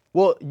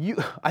 Well,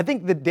 I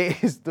think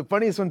the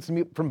funniest ones to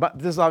me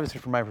this is obviously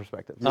from my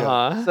perspective.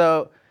 Uh-huh.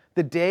 So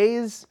the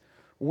days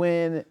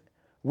when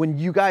when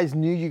you guys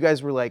knew you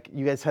guys were like,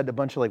 you guys had a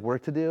bunch of like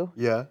work to do.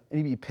 Yeah. And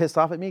you'd be pissed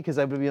off at me because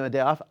I would be on the day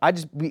off.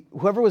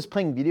 Whoever was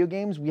playing video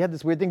games, we had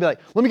this weird thing to be like,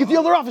 let me get the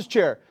other office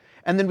chair.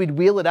 And then we'd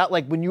wheel it out.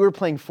 Like when you were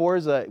playing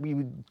Forza,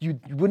 you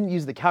wouldn't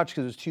use the couch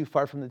because it was too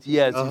far from the TV.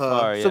 Yeah, too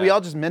far. So we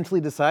all just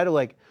mentally decided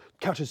like,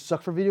 couches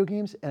suck for video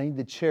games, and I need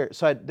the chair.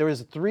 So there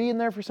was 3 in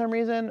there for some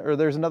reason, or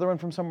there's another one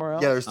from somewhere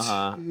else. Yeah, there's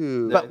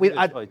 2. But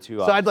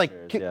I'd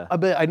like, yeah.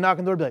 I'd knock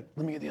on the door, and be like,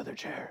 let me get the other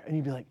chair, and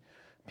you'd be like,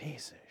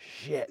 piece of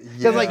shit.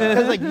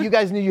 Because like you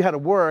guys knew you had to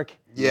work.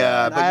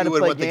 Yeah, and I but had you to would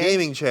play want the games.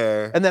 gaming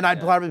chair. And then I'd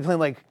probably be playing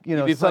like, you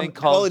know, You'd be playing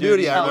Call of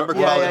Duty. I remember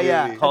Call of Duty.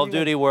 Yeah. Call of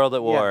Duty World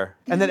at War.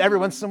 And then every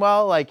once in a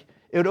while, like,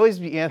 it would always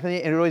be Anthony,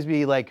 and it would always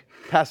be like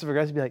passive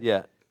aggressive, be like,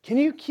 Yeah. can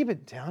you keep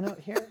it down out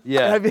here?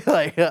 Yeah. And I'd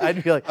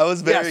be like, I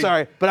was very- yeah,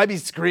 sorry, but I'd be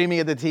screaming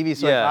at the TV.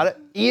 So Yeah. I got it.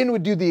 Ian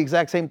would do the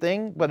exact same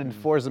thing, but in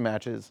Forza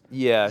matches.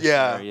 Yeah.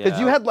 Yeah. Sure, Because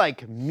you had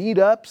like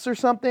meetups or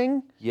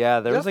something. Yeah,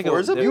 there was like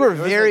Forza? a You were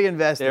very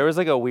invested. There was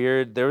like a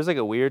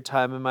weird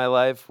time in my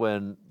life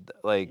when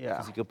like Yeah.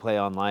 'cause you could play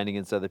online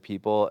against other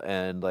people,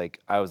 and like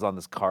I was on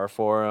this car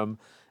forum,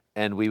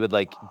 and we would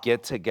like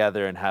get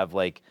together and have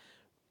like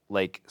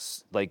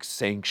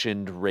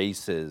sanctioned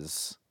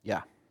races.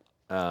 Yeah.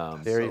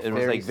 It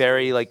was like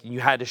very like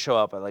you had to show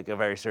up at like a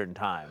very certain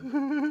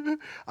time.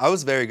 I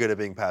was very good at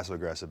being passive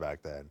aggressive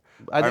back then.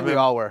 I think we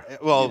all were.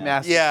 Well,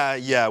 Massive.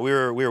 yeah. We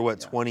were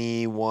what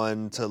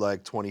 21 to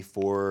like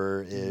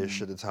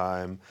 24-ish at the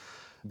time.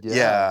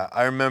 Yeah,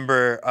 I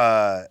remember.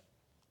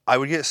 I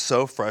would get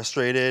so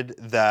frustrated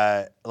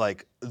that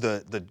like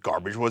the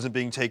garbage wasn't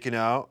being taken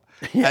out.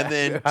 And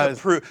then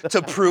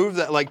to prove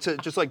that, like,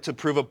 to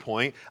prove a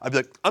point, I'd be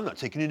like, I'm not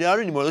taking it out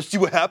anymore. Let's see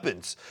what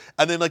happens.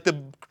 And then, like,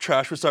 the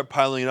trash would start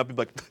piling up and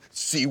be like,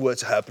 see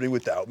what's happening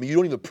without me. You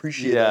don't even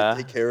appreciate it.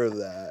 Take care of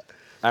that.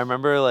 I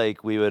remember,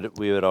 like, we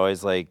would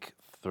always, like,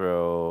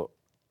 throw,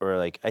 or,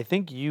 like, I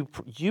think you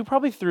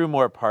probably threw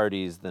more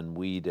parties than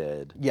we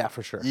did. Yeah,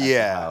 for sure.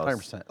 Yeah.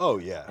 100%. Oh,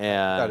 yeah.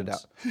 And, Without a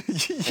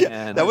doubt. Yeah,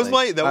 and, that was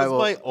like,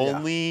 my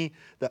only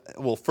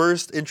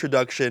first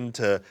introduction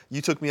to.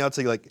 You took me out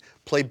to like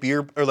play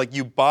beer, or like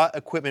you bought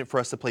equipment for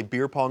us to play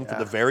beer pong for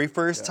the very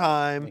first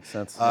time. Makes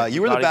sense.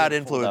 You were the Not bad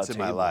even influence fold-out in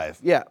my table. life.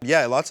 Yeah.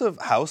 Yeah, lots of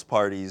house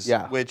parties.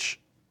 Yeah.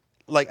 Which,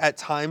 like at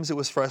times it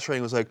was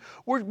frustrating. It was like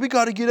we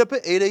got to get up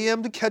at 8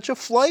 a.m. to catch a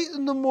flight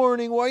in the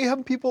morning. Why are you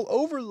having people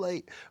over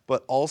late?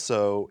 But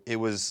also it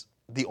was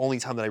the only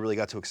time that I really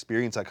got to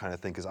experience that kind of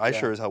thing, because I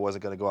sure as hell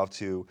wasn't going to go off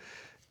to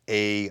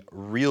a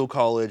real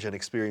college and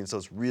experience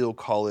those real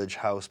college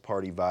house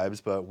party vibes,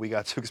 but we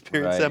got to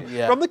experience them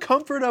from the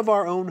comfort of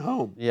our own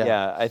home.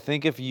 Yeah, I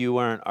think if you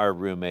weren't our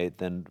roommate,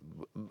 then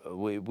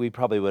we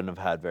probably wouldn't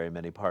have had very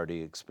many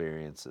party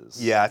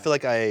experiences. Yeah, I feel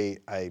like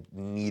I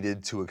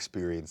needed to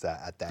experience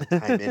that at that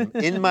time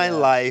in my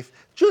life,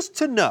 just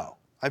to know.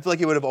 I feel like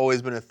it would have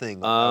always been a thing.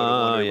 Like, I would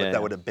have wondered what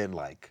that would have been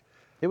like.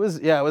 It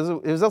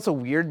was also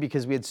weird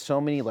because we had so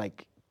many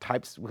like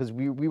types, because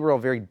we were all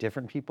very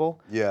different people.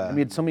 Yeah. And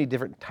we had so many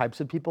different types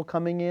of people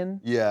coming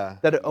in. Yeah.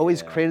 That it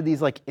always created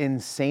these like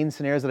insane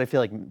scenarios that I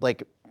feel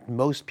like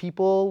most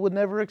people would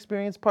never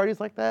experience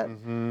parties like that.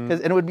 And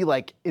it would be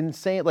like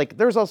insane. Like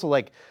there was also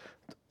like,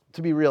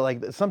 to be real,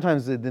 like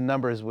sometimes the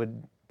numbers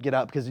would get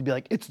up because it'd be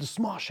like, it's the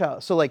Smosh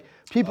House. So like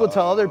people would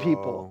tell other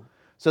people.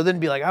 So then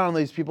it'd be like, I don't know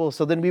these people.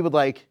 So then we would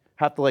like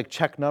have to like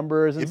check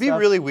numbers and It'd be stuff.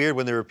 really weird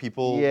when there were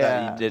people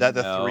that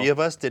the know. 3 of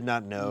us did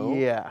not know.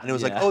 Yeah. And it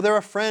was like, oh, they're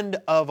a friend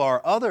of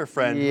our other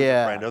friend, who's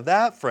a friend of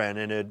that friend.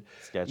 And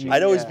Sketchy.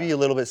 I'd always be a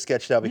little bit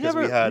sketched out because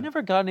we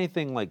never got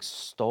anything like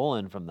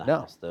stolen from the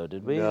house though,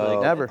 did we? No.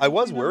 Like, Never. I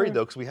was worried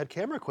though because we had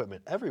camera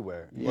equipment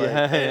everywhere. Like,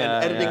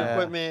 and editing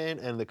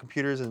equipment and the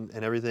computers and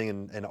everything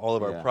and all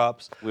of our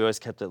props. We always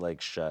kept it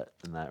like shut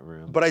in that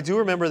room. But I do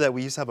remember that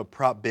we used to have a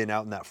prop bin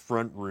out in that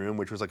front room,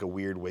 which was like a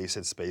weird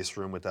wasted space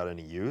room without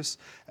any use.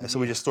 And so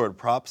we just stored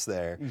props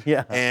there.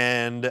 Yeah.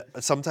 And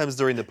sometimes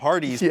during the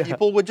parties,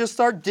 people would just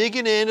start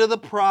digging into the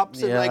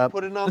props and like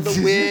putting on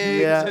the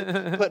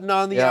wigs, putting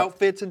on the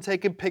outfits and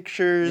taking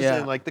pictures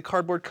and like the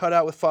cardboard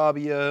cutout with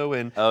Fabio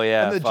and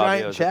and the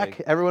giant check.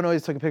 Everyone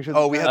always took a picture of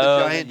the we had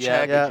the giant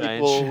check and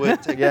people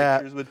would take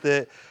pictures with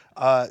it.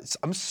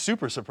 I'm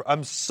super surprised.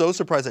 I'm so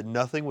surprised that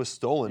nothing was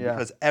stolen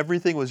because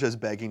everything was just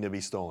begging to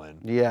be stolen.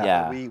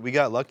 Yeah. We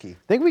got lucky.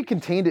 I think we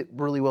contained it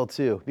really well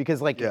too,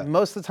 because like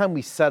most of the time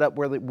we set up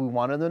where we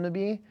wanted them to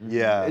be.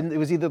 Yeah. And it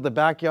was either the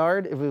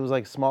backyard if it was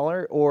like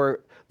smaller,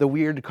 or the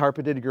weird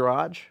carpeted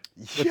garage,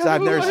 which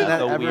I've never seen that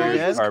the ever weird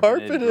again.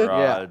 carpeted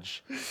garage.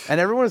 And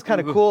everyone was kind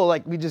of cool.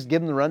 Like we just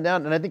give them the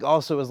rundown, and I think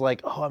also it was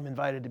like, oh, I'm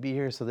invited to be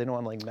here, so they don't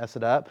want to like mess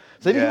it up.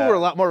 So I think people were a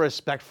lot more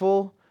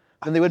respectful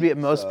than they would be at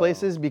most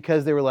places,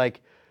 because they were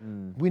like,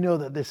 we know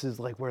that this is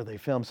like where they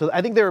film. So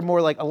I think they were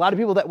more like, a lot of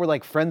people that were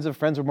like friends of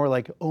friends were more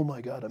like, oh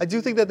my God. I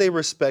do think that they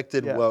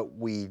respected what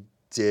we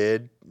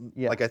did.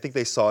 Like I think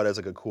they saw it as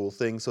like a cool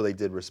thing, so they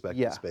did respect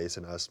the space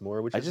and us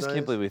more, which I is just nice.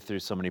 can't believe we threw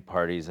so many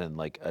parties in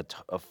like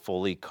a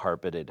fully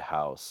carpeted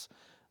house.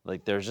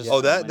 Like there's just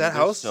that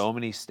house, so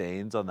many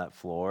stains on that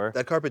floor.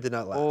 That carpet did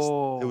not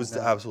last. It was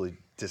absolutely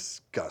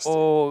disgusting.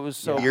 Oh, it was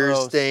so Beer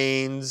gross.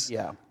 stains.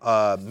 Yeah.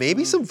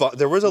 Maybe some.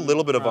 There was a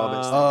little bit of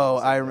vomit.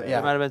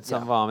 There might have been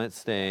some vomit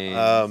stains.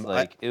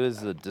 It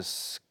was a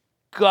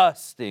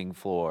disgusting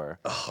floor.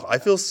 I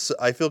feel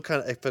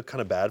kind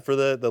of bad for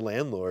the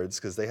landlords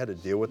because they had to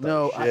deal with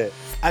that shit.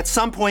 At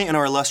some point in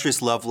our illustrious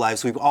love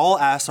lives, we've all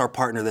asked our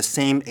partner the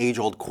same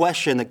age-old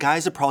question that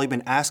guys have probably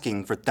been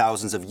asking for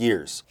thousands of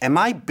years. Am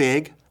I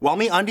big? While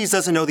MeUndies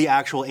doesn't know the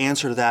actual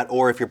answer to that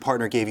or if your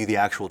partner gave you the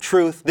actual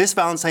truth, this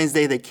Valentine's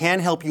Day they can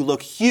help you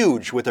look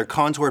huge with their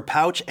contoured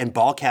pouch and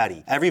ball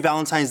caddy. Every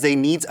Valentine's Day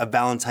needs a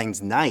Valentine's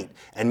night,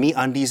 and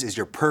MeUndies is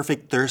your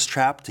perfect thirst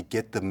trap to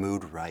get the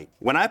mood right.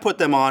 When I put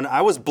them on,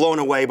 I was blown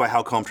away by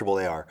how comfortable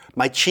they are.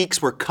 My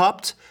cheeks were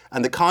cupped,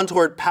 and the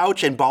contoured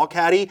pouch and ball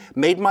caddy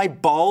made my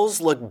balls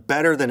look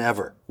better than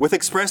ever. With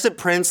expressive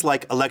prints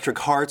like electric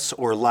hearts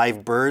or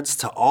live birds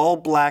to all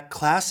black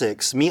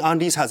classics,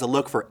 MeUndies has a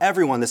look for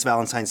everyone this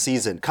Valentine's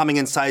season. Coming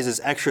in sizes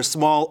extra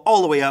small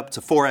all the way up to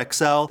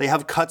 4XL, they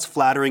have cuts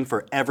flattering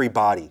for every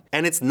body.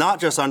 And it's not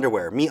just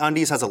underwear.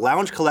 MeUndies has a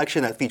lounge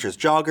collection that features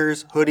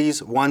joggers,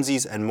 hoodies,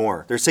 onesies, and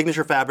more. Their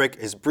signature fabric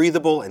is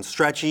breathable and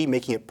stretchy,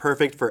 making it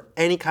perfect for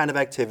any kind of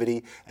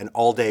activity and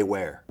all-day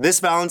wear. This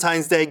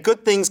Valentine's Day,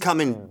 good things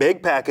come in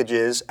big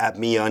packages at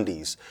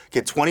MeUndies.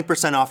 Get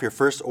 20% off your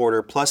first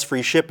order plus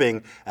free shipping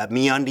at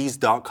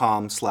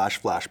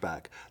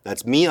MeUndies.com/flashback.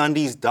 That's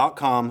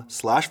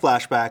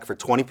MeUndies.com/flashback for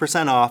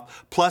 20%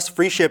 off plus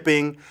free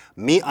shipping.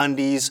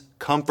 MeUndies,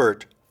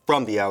 comfort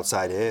from the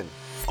outside in.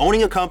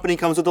 Owning a company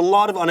comes with a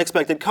lot of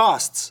unexpected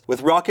costs.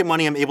 With Rocket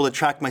Money, I'm able to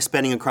track my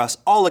spending across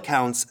all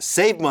accounts,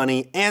 save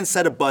money, and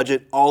set a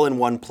budget all in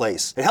one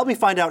place. It helped me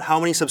find out how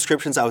many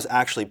subscriptions I was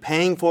actually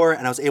paying for,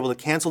 and I was able to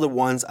cancel the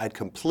ones I'd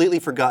completely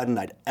forgotten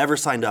I'd ever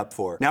signed up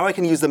for. Now I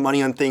can use the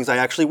money on things I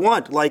actually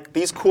want, like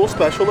these cool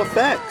special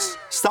effects.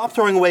 Stop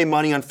throwing away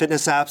money on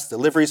fitness apps,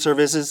 delivery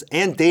services,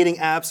 and dating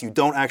apps you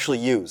don't actually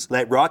use.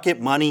 Let Rocket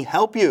Money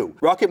help you.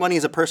 Rocket Money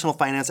is a personal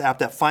finance app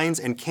that finds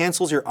and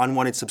cancels your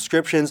unwanted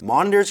subscriptions,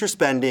 monitors your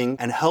spending,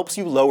 and helps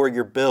you lower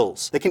your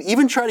bills. They can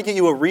even try to get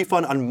you a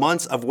refund on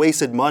months of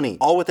wasted money,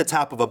 all with the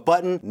tap of a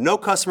button, no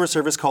customer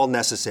service call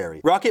necessary.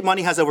 Rocket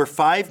Money has over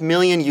 5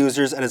 million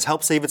users and has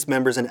helped save its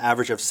members an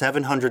average of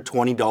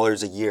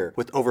 $720 a year,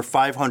 with over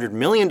 $500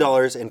 million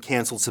in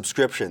canceled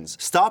subscriptions.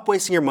 Stop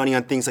wasting your money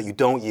on things that you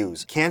don't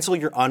use. Cancel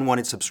your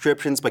unwanted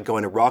subscriptions by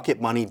going to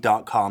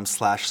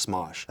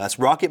rocketmoney.com/smosh. That's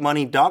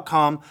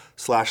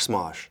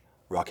rocketmoney.com/smosh.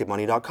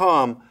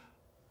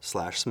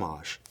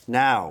 rocketmoney.com/smosh.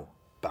 Now,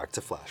 back to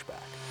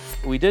Flashback.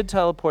 We did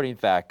teleporting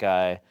fat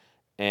guy,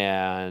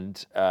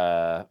 and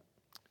I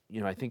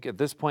think at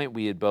this point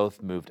we had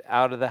both moved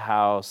out of the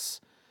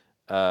house.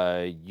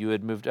 You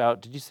had moved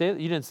out. Did you say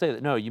that? You didn't say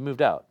that. No, you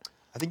moved out.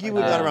 I think you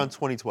moved out around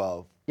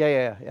 2012.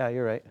 Yeah,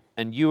 you're right.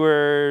 And you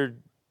were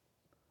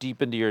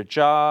deep into your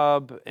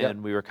job,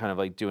 and we were kind of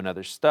like doing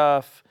other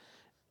stuff.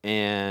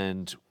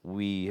 And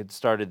we had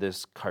started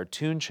this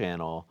cartoon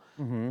channel,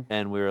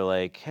 and we were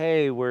like,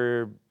 hey,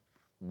 we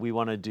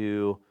want to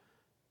do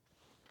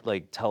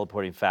like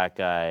teleporting fat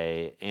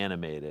guy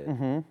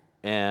animated.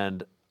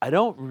 And I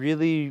don't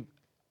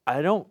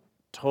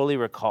totally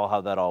recall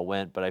how that all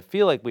went, but I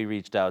feel like we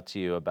reached out to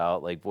you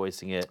about like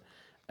voicing it,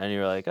 and you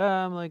were like,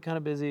 I'm like kind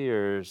of busy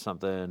or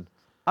something.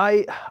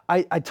 I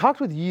talked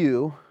with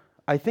you.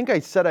 I think I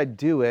said I'd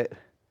do it,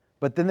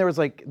 but then there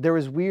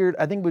was weird,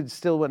 I think we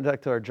still went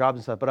back to our jobs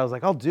and stuff, but I was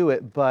like, I'll do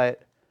it,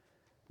 but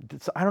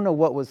I don't know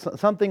what was,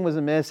 something was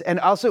amiss. And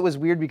also it was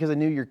weird because I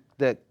knew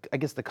I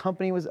guess the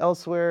company was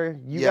elsewhere.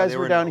 You guys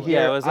were down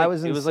here. Yeah, it was like, I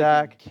was in SAC.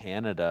 Like in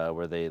Canada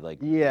where they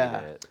like made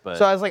it. But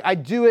so I was like,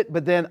 I'd do it,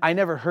 but then I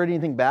never heard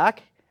anything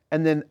back.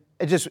 And then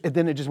it just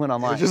went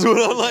online. It just went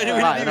online.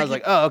 And I was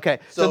like, oh, okay.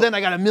 So then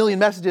I got a million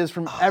messages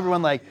from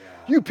everyone like,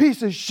 you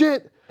piece of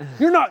shit.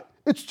 You're not,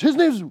 his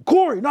name's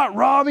Corey, not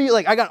Robbie.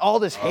 Like I got all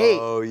this hate.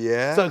 Oh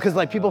yeah. So because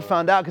like people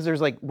found out because there's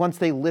like once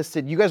they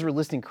listed, you guys were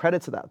listing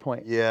credits at that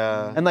point.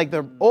 Yeah. And like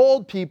the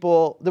old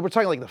people, they were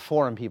talking like the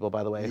forum people,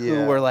 by the way,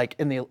 who were like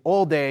in the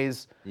old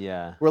days.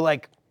 Yeah. Were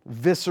like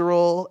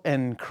visceral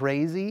and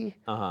crazy.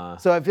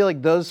 So I feel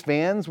like those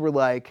fans were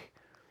like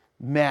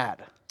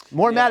mad.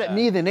 More mad at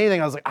me than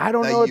anything. I was like, I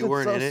don't know what you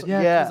weren't in it?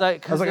 Yeah.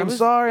 I was like, I'm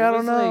sorry, I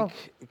don't know.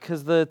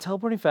 Because the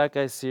Teleporting Fat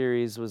Guy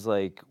series was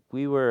like,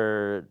 we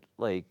were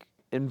like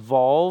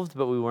involved,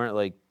 but we weren't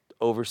like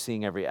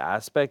overseeing every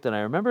aspect. And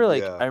I remember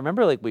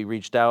like, we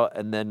reached out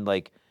and then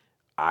like,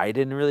 I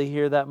didn't really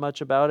hear that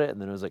much about it.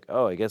 And then it was like,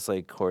 oh, I guess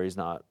like Corey's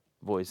not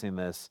voicing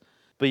this.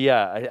 But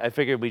yeah, I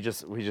figured we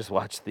just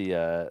watched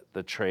the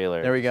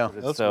trailer. There we go.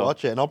 Let's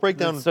watch it. And I'll break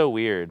down so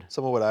weird.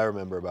 Some of what I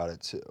remember about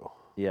it too.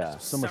 Yeah.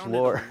 So much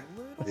lore.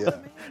 Yeah.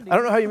 I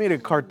don't know how you made a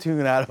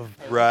cartoon out of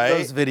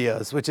those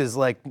videos, which is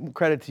like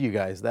credit to you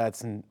guys.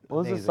 That's amazing.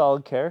 Well, it's a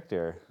solid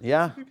character.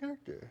 Yeah. Good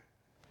character.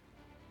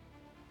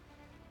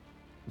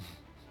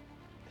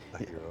 A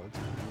hero.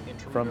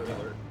 From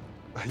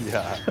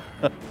Yeah.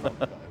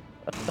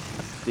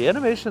 The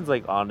animation's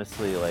like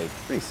honestly like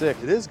pretty sick.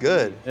 It is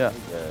good. Yeah.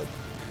 Good.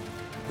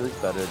 It was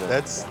better than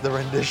That's the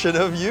rendition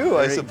of you,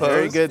 I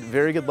suppose.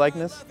 Very good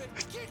likeness.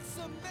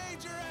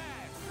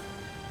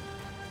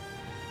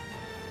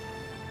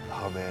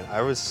 Oh man,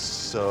 I was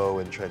so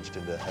entrenched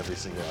into every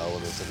single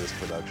element of this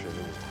production.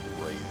 It was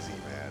crazy,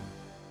 man.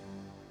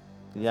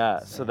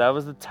 Yeah, so that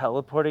was the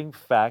Teleporting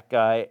Fat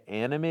Guy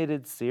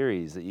animated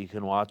series that you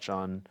can watch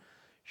on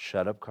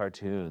Shut Up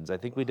Cartoons. I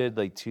think we did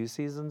like 2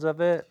 seasons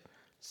of it.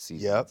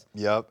 Yep.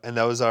 And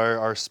that was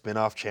our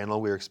spin-off channel.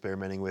 We were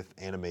experimenting with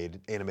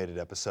animated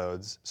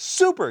episodes.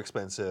 Super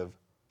expensive.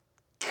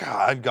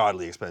 God,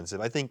 ungodly expensive.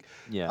 I think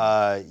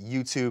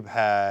YouTube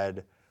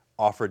had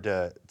offered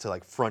to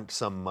like front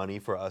some money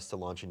for us to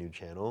launch a new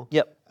channel.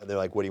 Yep. And they're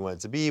like, what do you want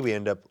it to be? We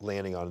end up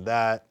landing on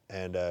that,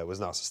 and it was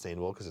not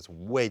sustainable because it's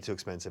way too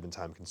expensive and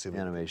time consuming.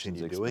 Animation's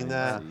to continue doing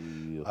that,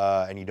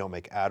 and you don't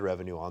make ad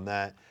revenue on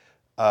that.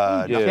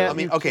 You do. I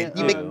mean, okay,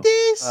 you make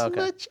this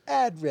much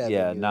ad revenue.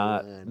 Yeah,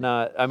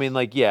 not. I mean,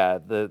 like, yeah,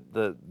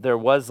 there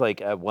was like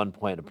at one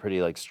point a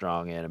pretty like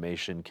strong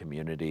animation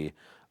community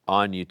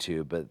on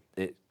YouTube, but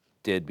it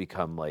did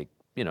become like,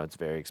 you know, it's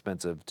very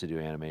expensive to do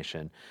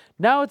animation.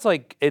 Now it's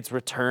like it's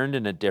returned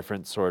in a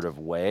different sort of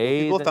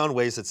way. People found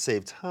ways that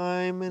save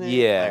time in it.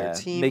 Yeah,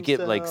 make it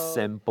like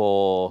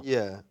simple.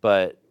 Yeah.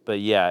 But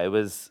yeah, it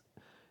was.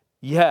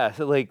 Yeah,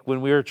 so like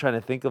when we were trying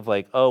to think of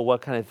like, oh,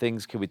 what kind of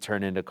things could we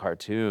turn into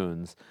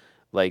cartoons?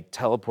 Like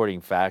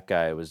Teleporting Fat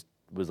Guy was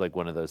like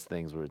one of those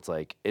things where it's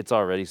like it's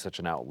already such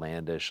an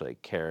outlandish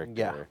like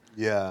character.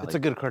 Yeah. It's a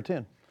good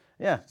cartoon.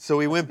 Yeah. So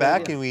we went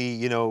back and we,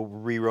 you know,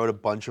 rewrote a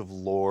bunch of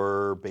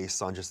lore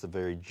based on just a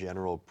very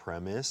general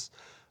premise.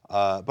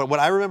 But what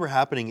I remember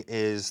happening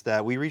is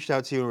that we reached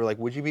out to you and we're like,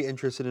 would you be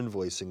interested in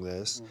voicing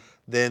this?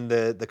 Then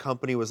the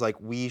company was like,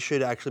 we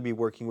should actually be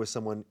working with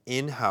someone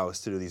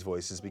in-house to do these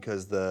voices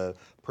because the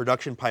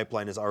production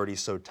pipeline is already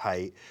so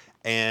tight.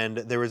 And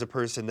there was a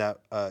person that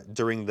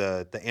during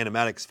the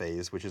animatics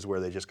phase, which is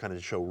where they just kind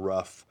of show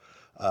rough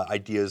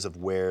ideas of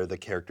where the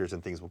characters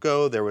and things will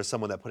go, there was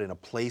someone that put in a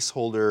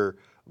placeholder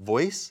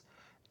voice.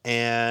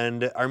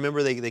 And I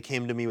remember they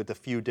came to me with a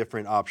few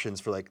different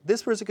options for like,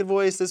 this person could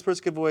voice,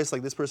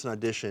 like this person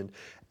auditioned.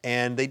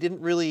 And they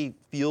didn't really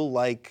feel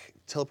like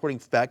Teleporting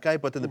Fat Guy,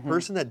 but then the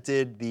person that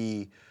did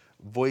the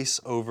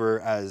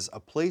voiceover as a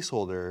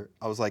placeholder,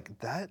 I was like,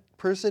 that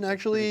person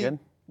actually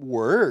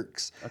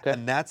works. Okay.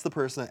 And that's the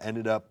person that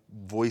ended up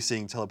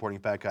voicing Teleporting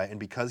Fat Guy. And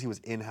because he was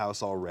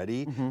in-house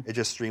already, it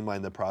just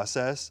streamlined the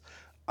process.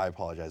 I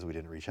apologize, we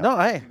didn't reach out.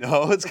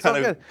 No, it's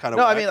kind of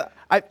No, I mean,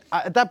 I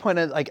at that point,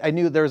 I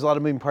knew there was a lot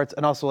of moving parts,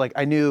 and also like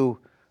I knew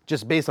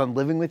just based on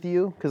living with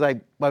you, because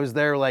I was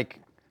there like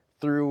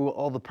through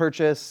all the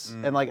purchase,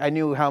 and like I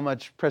knew how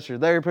much pressure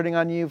they're putting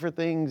on you for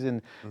things,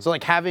 and so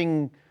like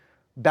having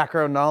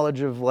background knowledge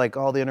of like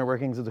all the inner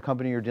workings of the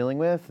company you're dealing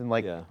with, and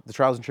like the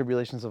trials and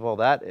tribulations of all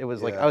that, it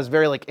was like I was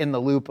very like in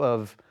the loop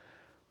of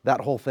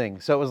that whole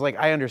thing. So it was like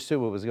I understood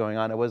what was going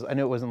on. I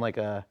knew it wasn't like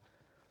a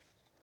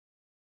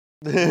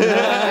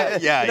I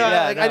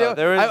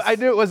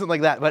knew it wasn't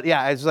like that, but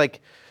yeah, it's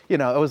like, you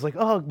know, it was like,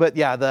 oh, but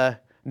yeah,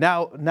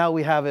 now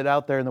we have it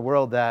out there in the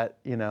world that,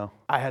 you know,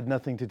 I had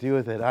nothing to do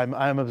with it.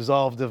 I'm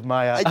absolved of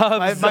my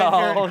my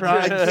inherent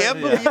crimes. I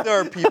can't believe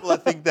there are people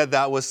that think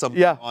that was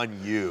something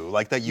on you,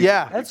 like that you.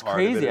 Yeah, that's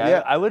crazy.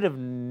 I would have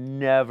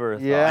never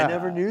thought. Yeah, I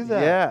never knew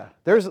that. Yeah,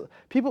 there's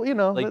people, you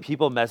know, like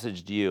people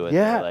messaged you and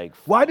they're like,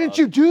 why didn't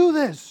you do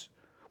this?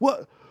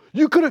 What?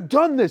 You could have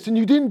done this and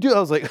you didn't do it. I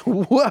was like,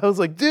 what? I was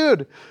like,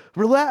 dude,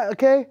 relax,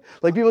 okay?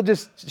 Like people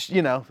just,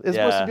 you know, it's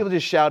mostly people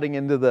just shouting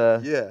into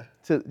the,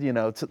 some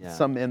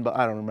inbox.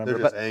 I don't remember.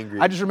 They're just but angry.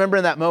 I just remember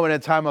in that moment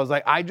in time, I was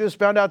like, I just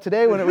found out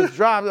today when it was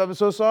dropped. I'm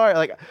so sorry.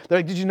 Like, they're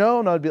like, did you know?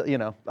 And I'd be, you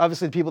know,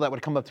 obviously the people that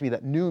would come up to me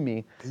that knew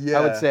me, I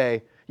would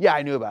say, yeah,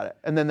 I knew about it.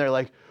 And then they're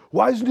like,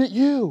 why isn't it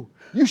you?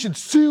 You should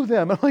sue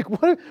them. I'm like,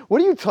 what are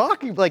you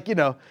talking? Like, you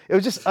know, it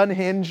was just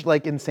unhinged,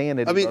 like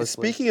insanity. I mean,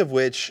 mostly. speaking of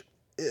which,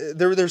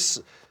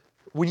 there's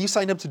when you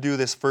signed up to do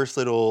this first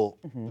little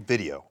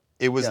video,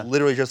 it was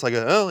literally just like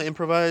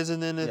improvise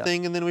and then a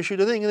thing and then we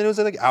shoot a thing and then it was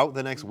like out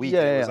the next week.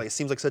 It was like, it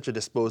seems like such a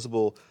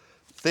disposable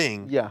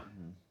thing. Yeah.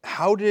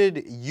 How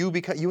did you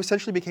become? You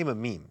essentially became a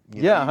meme.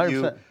 You yeah, know?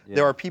 100%.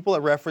 There are people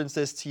that reference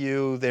this to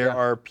you. There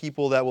are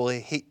people that will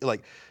hit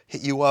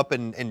you up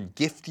and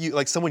gift you,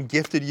 like someone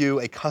gifted you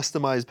a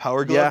customized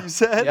Power Glove. You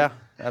said. Yeah,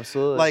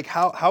 absolutely. Like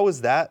how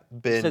has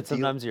that been? You said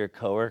sometimes your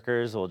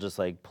coworkers will just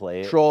like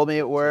play it. Troll me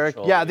at work.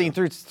 Yeah, I think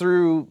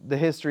through the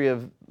history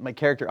of my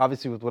character,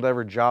 obviously with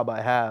whatever job I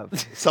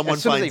have, someone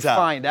as soon as they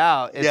find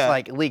out, it's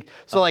like leaked.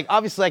 So like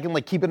obviously I can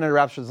like keep it under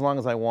wraps for as long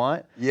as I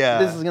want. Yeah.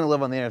 This is gonna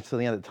live on the internet till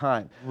the end of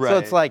time. Right. So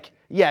it's like,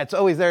 yeah, it's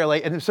always there.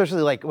 Like, and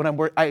especially like when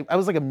I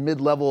was like a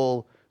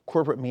mid-level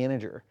corporate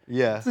manager.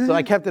 Yeah. So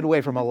I kept it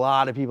away from a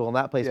lot of people in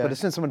that place. But as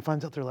soon as someone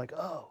finds out, they're like,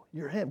 oh,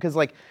 you're him. Because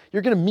like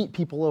you're gonna meet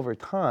people over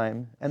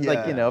time, and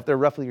like, you know, if they're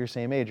roughly your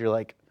same age, you're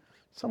like,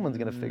 someone's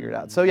gonna figure it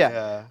out. So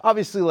yeah,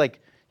 obviously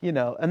like, you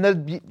know, and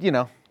then you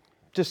know,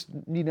 just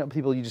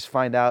people you just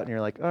find out and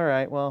you're like, all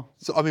right, well.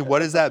 So I mean,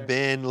 what has that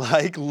been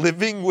like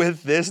living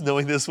with this,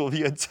 knowing this will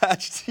be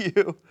attached to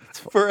you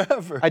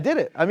forever? I did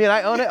it. I mean,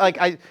 I own it.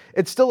 Like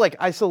it's still like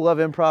I still love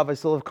improv. I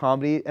still love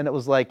comedy, and it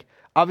was like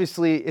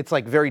obviously it's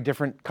like very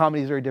different.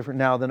 Comedy is very different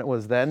now than it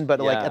was then. But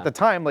like at the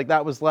time, like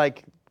that was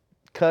like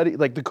cutty,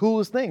 like the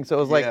coolest thing. So I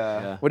was like,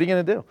 what are you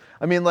gonna do?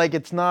 I mean, like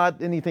it's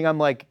not anything. I'm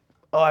like,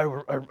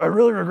 oh, I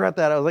really regret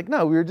that. I was like,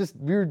 no, we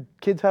were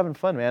kids having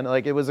fun, man.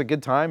 Like it was a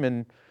good time,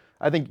 and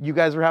I think you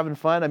guys were having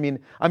fun. I mean,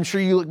 I'm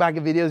sure you look back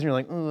at videos and you're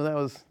like, oh,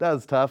 that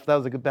was tough. That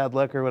was a good bad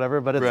luck or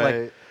whatever. But it's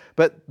like,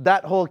 but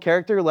that whole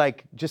character,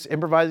 like just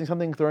improvising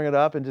something, throwing it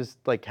up, and just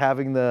like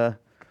having the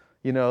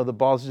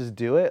balls to just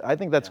do it. I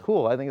think that's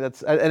cool. I think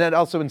that's, and it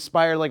also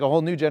inspired like a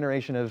whole new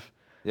generation of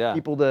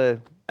people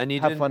to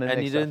have fun and you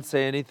make didn't stuff.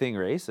 say anything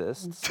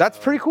racist. That's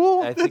pretty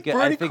cool. I think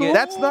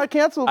that's not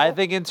cancelable. I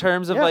think in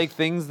terms of like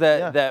things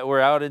that were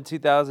out in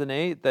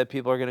 2008 that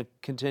people are going to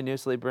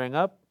continuously bring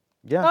up.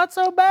 Yeah. Not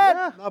so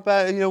bad. Not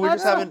bad. We're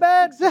just having,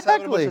 just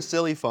having a bunch of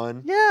silly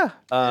fun. Yeah.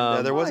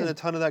 And, there wasn't a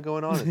ton of that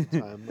going on at the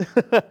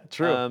time.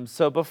 True.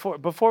 So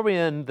before we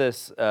end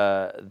this,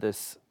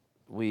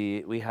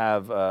 we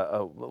have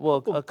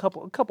a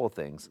couple of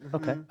things.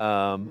 Okay.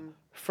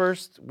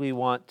 First, we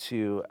want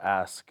to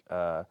ask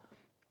a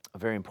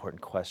very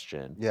important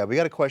question. Yeah, we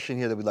got a question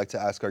here that we'd like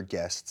to ask our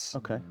guests.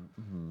 Okay.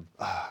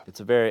 It's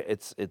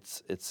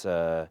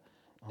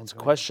a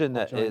question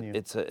that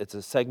it's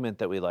a segment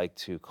that we like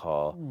to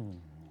call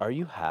Are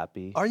you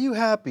happy? Are you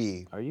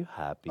happy? Are you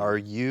happy? Are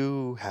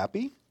you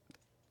happy?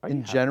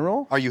 In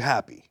general? Are you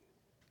happy?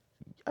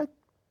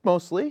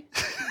 Mostly.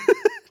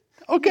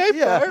 Okay,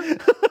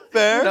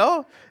 fair.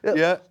 No?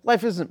 Yeah.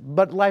 Life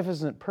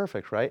isn't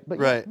perfect, right? But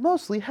right.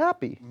 Mostly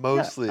happy.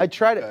 Mostly.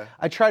 Yeah.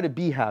 I try to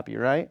be happy,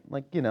 right?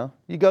 Like,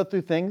 you go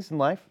through things in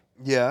life.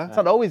 Yeah. It's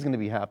not always going to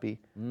be happy,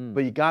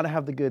 but you got to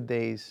have the good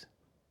days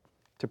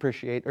to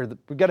appreciate,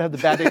 we got to have the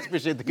bad days to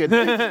appreciate the good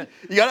days.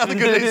 You got to have the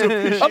good days to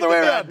appreciate Other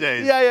way the around. bad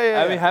days.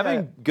 Yeah. I mean,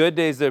 having good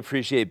days to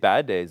appreciate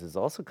bad days is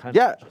also kind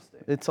of interesting.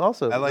 It's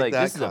also I like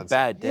that this concept. is a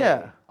bad day.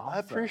 Yeah. I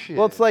appreciate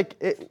Well, it's like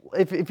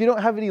if you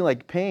don't have any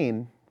like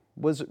pain,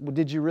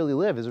 did you really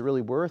live? Is it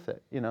really worth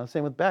it?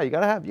 Same with bad. You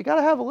gotta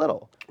have a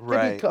little.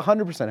 Right.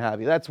 100%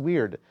 happy. That's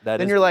weird. That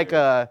then is you're like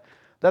weird.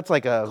 that's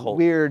like a Cult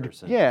weird.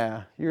 person.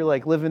 Yeah. You're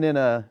like living in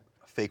a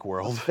fake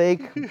world.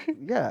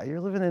 Yeah.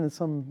 You're living in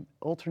some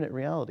alternate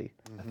reality.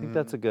 I think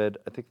that's a good.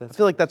 I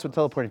feel like that's what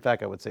teleporting fat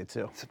guy would say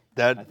too.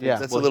 That's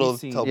a little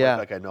teleporting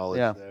fat guy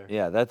knowledge there.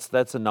 Yeah,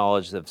 that's a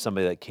knowledge of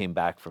somebody that came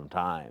back from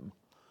time.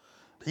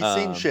 He's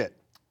seen shit.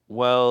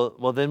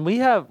 Well, then we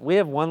have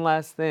one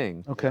last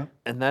thing. Okay.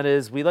 And that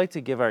is we like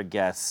to give our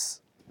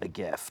guests a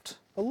gift.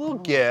 A little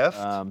gift.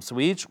 So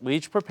we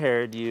each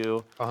prepared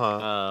you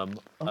a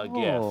gift.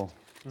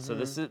 Mm-hmm. So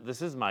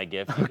this is my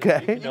gift.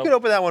 Okay. You can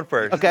open that one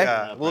first. Okay.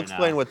 Yeah, we'll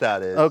explain what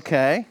that is.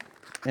 Okay.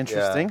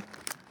 Interesting.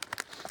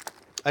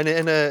 And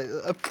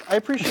I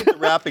appreciate the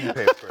wrapping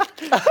paper.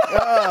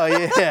 Oh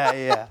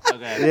yeah.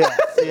 Okay.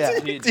 Yeah.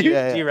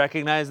 Do you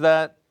recognize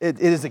that? It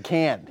is a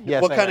can.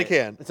 Yes. What kind of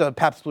can? It's a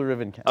Pabst Blue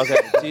Ribbon can. Okay.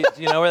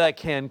 Do you know where that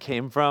can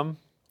came from?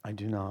 I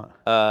do not.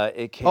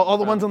 It came all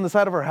the ones on the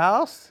side of our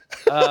house?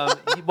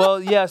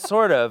 Well, yeah,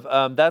 sort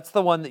of. That's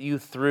the one that you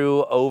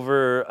threw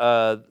over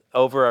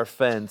our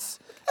fence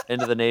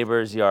into the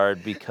neighbor's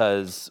yard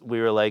because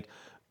we were like,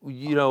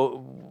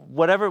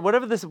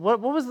 whatever this. What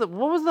was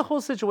the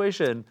whole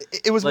situation?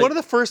 It was one of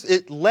the first.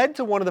 It led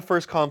to one of the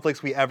first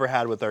conflicts we ever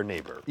had with our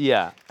neighbor.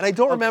 Yeah. And I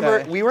don't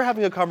remember. We were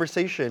having a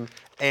conversation,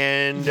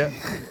 and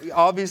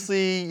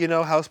obviously,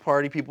 house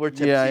party, people are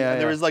tipsy,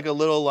 and there was like a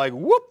little like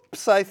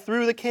whoops. I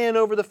threw the can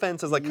over the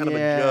fence as like kind of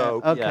a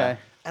joke. Okay. Yeah.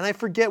 And I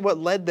forget what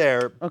led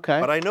there. Okay.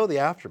 But I know the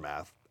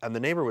aftermath, and the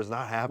neighbor was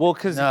not happy. Well,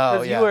 because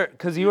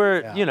you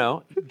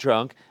were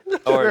drunk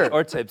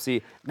or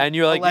tipsy, and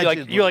you're like I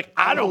don't care.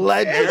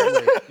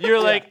 You're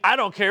like I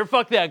don't care.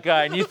 Fuck that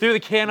guy, and you threw the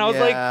can. I was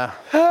like, I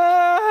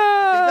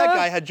think that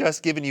guy had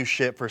just given you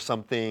shit for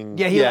something.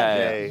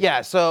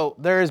 Yeah. So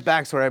there is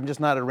backstory. I'm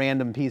just not a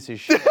random piece of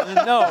shit.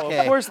 No,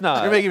 of course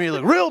not. You're making me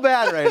look real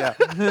bad right now.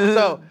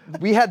 So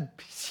he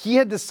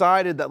had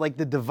decided that like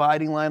the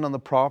dividing line on the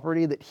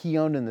property that he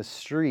owned in the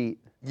street.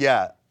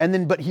 Yeah. And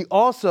then, but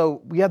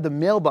we had the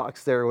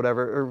mailbox there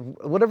or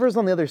whatever's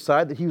on the other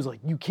side that he was like,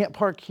 you can't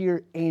park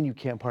here and you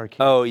can't park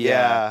here. Oh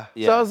yeah.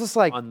 So I was just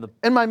like,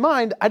 in my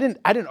mind, I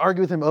didn't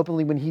argue with him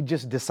openly when he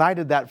just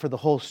decided that for the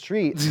whole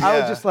street. I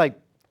was just like,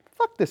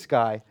 fuck this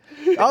guy.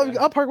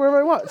 I'll park wherever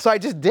I want. So I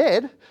just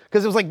did,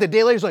 because it was like the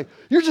day later, he's like,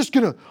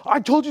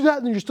 I told you that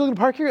and you're still gonna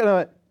park here? And I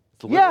went,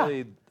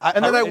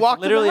 and then I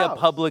walked literally to the a house.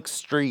 public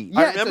street. Yeah,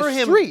 I remember it's a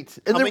him street.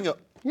 coming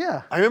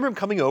I remember him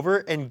coming over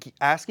and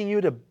asking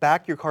you to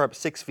back your car up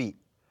 6 feet.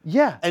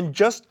 Yeah. And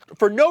just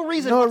for no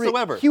reason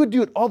whatsoever. He would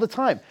do it all the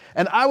time.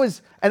 And I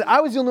was the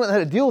only one that had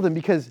to deal with him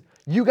because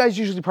you guys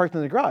usually parked in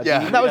the garage.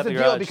 Yeah. And that was the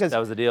deal because that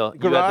was the deal.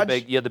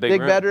 Garage, you had the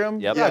big room. bedroom.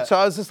 Yep. Yeah. So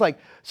I was just like,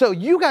 so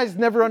you guys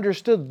never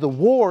understood the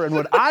war and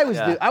what I was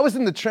doing. I was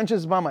in the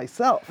trenches by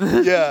myself.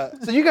 Yeah.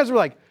 So you guys were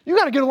like, you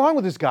got to get along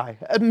with this guy.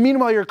 And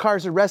meanwhile, your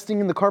cars are resting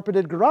in the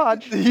carpeted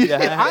garage.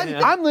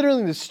 I'm literally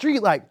in the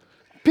street like,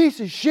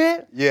 piece of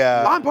shit.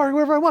 Yeah. I'm parking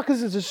wherever I want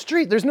because it's a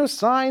street. There's no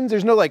signs.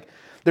 There's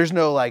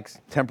no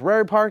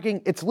temporary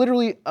parking. It's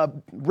literally a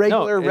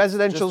regular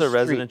residential just a street.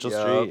 residential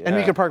street. And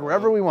we can park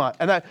wherever we want.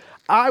 And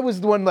I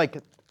was the one like,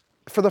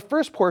 for the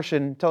first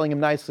portion, telling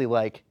him nicely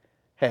like,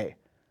 hey,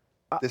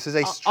 This is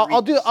a street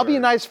I'll be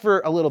serve. nice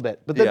for a little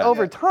bit, but then Yeah.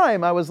 over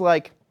time, I was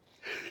like,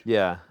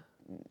 Yeah.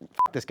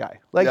 this guy.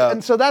 Like, Yeah.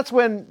 and so that's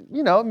when,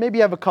 you know, maybe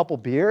you have a couple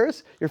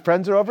beers, your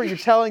friends are over,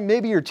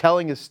 maybe you're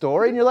telling a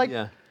story, and you're like,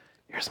 Yeah.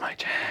 here's my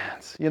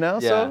chance, you know?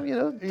 Yeah. So, you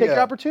know, take your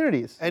Yeah.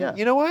 opportunities. And yeah.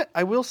 you know what?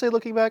 I will say,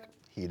 looking back,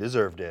 he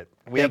deserved it.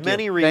 We have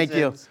many reasons. Thank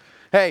you.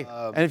 Hey,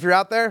 and if you're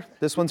out there,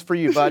 this one's for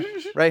you, bud.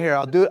 Right here.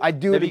 I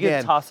do Maybe it you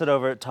again. could toss it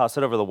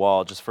over the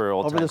wall just for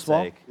old Over time's this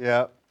wall? sake.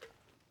 Yeah.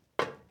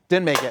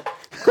 Didn't make it.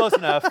 Close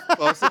enough.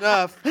 Close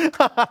enough.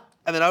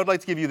 And then I would like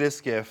to give you this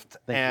gift.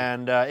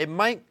 And it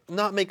might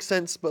not make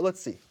sense, but let's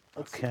see.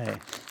 Okay.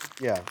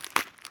 Yeah.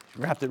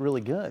 Wrapped it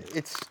really good.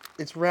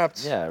 It's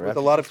wrapped Yeah, with wrapped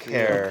a lot of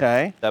care.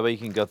 Okay. That way you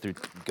can go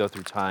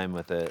through time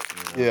with it.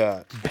 you know.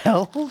 Yeah.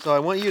 Bells? So I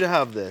want you to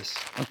have this.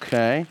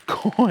 Okay.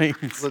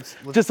 Coins. Let's-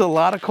 Just a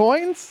lot of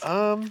coins?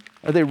 Um,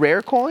 Are they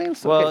rare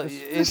coins? Well, Okay,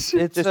 it's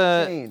just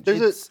change.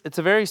 it's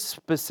a very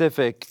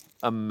specific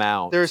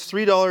amount. there's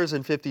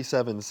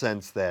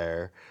 $3.57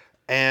 there.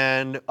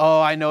 And Oh,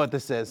 I know what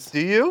this is.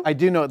 do you? I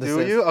do know what this Do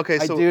is. you? Okay,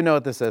 so I do know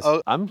what this is.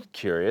 Oh, I'm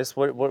curious.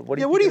 What do you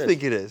yeah, what do you it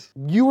think is? it is?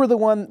 You were the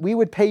one, we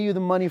would pay you the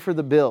money for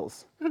the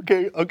bills.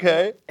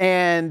 Okay.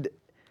 And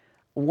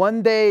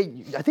one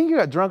day, I think you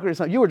got drunk or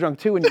something. You were drunk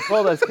too when you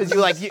told us because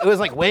it was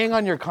like weighing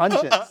on your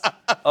conscience.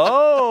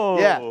 Oh.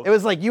 Yeah, it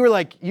was like you were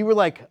like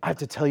I have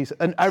to tell you.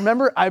 And I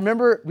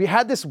remember we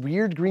had this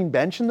weird green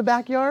bench in the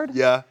backyard.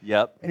 Yeah.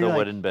 Yep. And The you're like-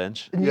 wooden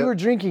bench. And you were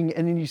drinking,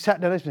 and then you sat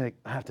down next to me like,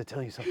 I have to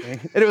tell you something.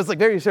 And it was like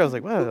very serious. I was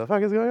like, what the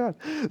fuck is going on?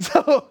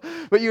 So,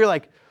 but you were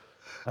like,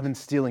 I've been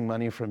stealing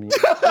money from you.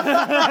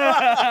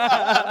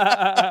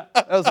 I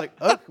was like,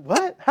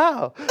 what?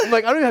 How? I'm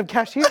like, I don't even have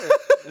cash here.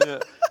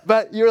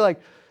 But you were like,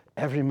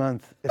 every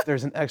month, if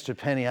there's an extra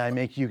penny, I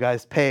make you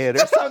guys pay it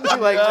or something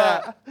like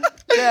that.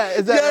 Yeah,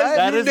 is that right?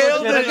 That is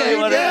nailed it. legitimately You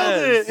what it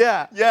nailed is.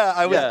 Yeah. Yeah,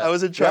 I was Yeah. I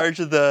was in charge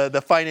of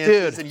the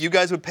finances, Dude. and you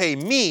guys would pay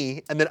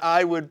me, and then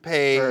I would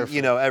pay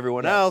Perfect.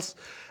 everyone else,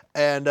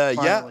 and yeah,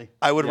 Finally.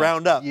 I would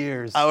round up.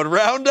 Years. I would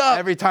round up.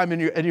 Every time,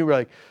 and you were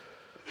like,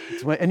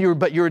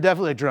 but you were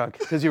definitely drunk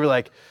because you were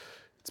like,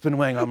 it's been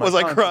weighing on my. Was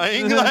I conscience."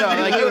 crying? No,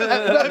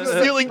 like, I'm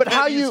stealing But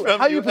how pennies you from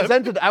how you you.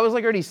 presented, I was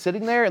like already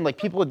sitting there and like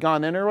people had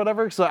gone in or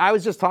whatever. So I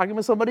was just talking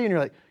with somebody and you're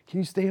like, can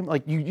you stay?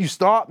 Like you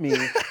stopped me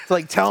to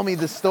like tell me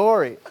the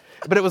story,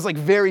 but it was like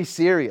very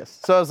serious.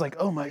 So I was like,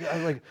 oh my god,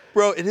 I'm like.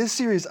 Bro, it is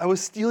serious. I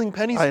was stealing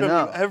pennies I from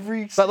know. you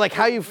every. But like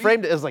how you week.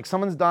 framed it is like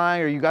someone's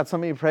dying or you got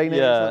somebody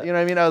pregnant. Or Yeah. something, you know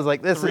what I mean? I was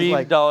like, this is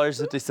like.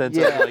 $3.50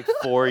 Yeah. over like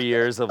 4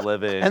 years of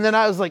living. And then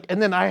I was like, and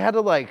then I had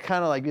to like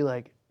kind of like be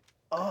like,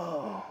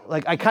 oh,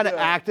 like I kind of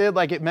acted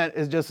like it meant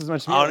it's just as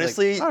much to me. I was like,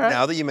 Honestly, all right.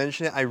 now that you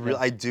mention it,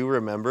 I do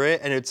remember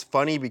it, and it's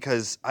funny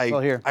because Well,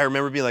 here. I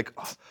remember being like,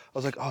 I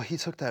was like, oh, he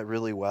took that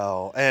really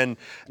well, and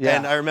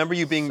Yeah. I remember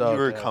you So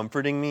were good.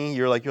 comforting me.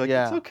 You're like,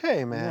 Yeah. it's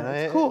okay, man. Yeah,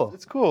 it's cool.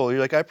 It's cool.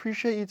 You're like, I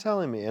appreciate you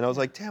telling me, and I was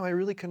like, damn, I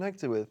really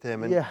connected with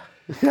him, and Yeah,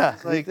 yeah,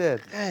 it's like, you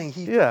did. dang,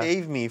 he Yeah.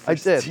 forgave me for I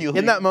did stealing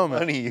in that moment.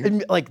 money.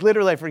 And, like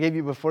literally, I forgave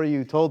you before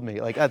you told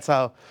me. Like that's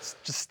how.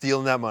 Just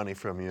stealing that money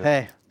from you.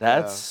 Hey,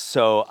 That's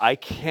so. I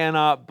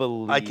cannot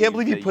believe. I can't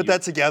believe you put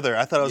that together.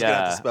 I thought I was gonna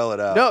have Yeah. to spell it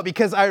out. no,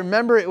 because I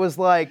remember it was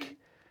like,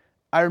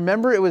 I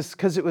remember it was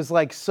because it was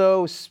like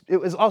so. It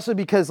was also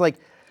because like,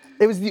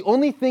 it was the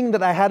only thing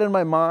that I had in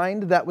my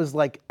mind that was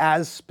like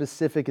as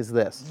specific as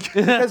this.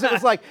 Because it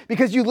was like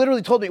because you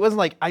literally told me it wasn't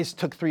like I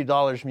took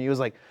 $3 from you. It was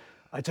like.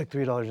 I took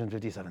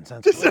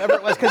 $3.57, whatever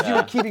it was, because you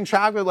were keeping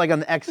track with like on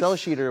the Excel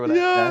sheet or whatever.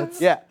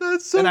 Yeah,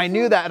 that's so and I knew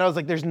funny. that, and I was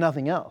like, "There's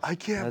nothing else." I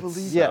can't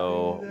believe Yeah.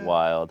 So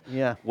wild.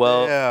 Yeah.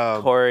 Well,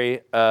 Damn. Corey,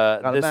 it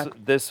back.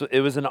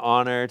 it was an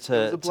honor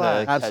to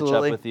blast. catch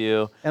Absolutely. up with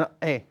you. And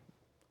hey,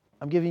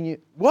 I'm giving you.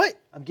 What?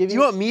 I'm giving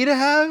You want me to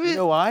have it? You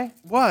know why?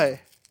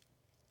 Why?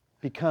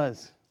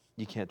 Because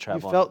You can't you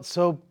travel. felt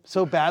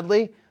so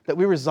badly that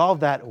we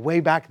resolved that way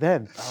back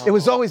then. It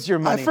was always your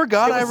money.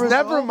 forgot It I was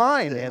never resolved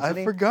mine, it.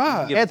 Anthony. I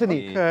forgot. You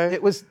Anthony, Okay.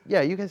 it was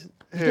you guys.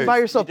 You Here. can buy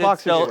yourself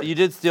boxers. You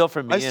did steal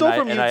from me. I stole and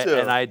from you and too.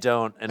 and I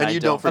don't. And I you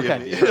don't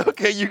forget Okay. me.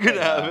 Okay, you can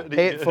have it.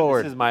 Pay it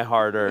forward. This is my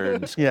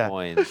hard-earned Yeah.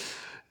 coins.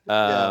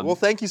 Yeah, well,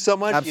 thank you so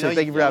much. Absolutely.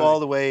 Thank you for flew having all me.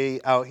 the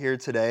way out here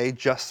today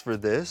just for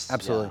this.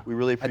 Absolutely. We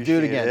really I'd appreciate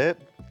do it again.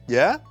 it.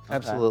 Yeah?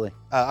 Absolutely.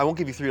 I won't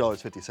give you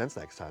 $3.50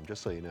 next time,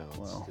 just so you know.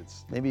 Well,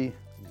 It's maybe.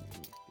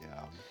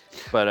 yeah.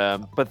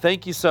 But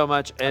thank you so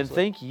much, and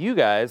thank you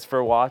guys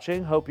for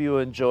watching. Hope you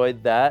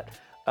enjoyed that.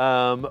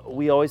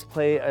 We always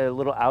play a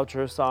little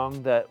outro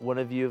song that one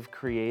of you have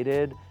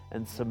created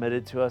and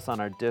submitted to us on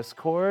our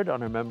Discord,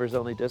 on our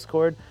members-only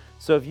Discord.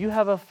 So if you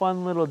have a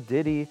fun little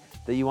ditty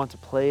that you want to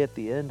play at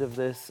the end of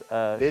this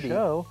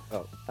show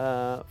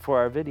for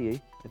our viddy,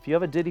 if you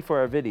have a ditty for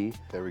our viddy,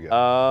 There we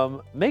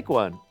go. make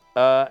one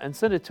and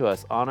send it to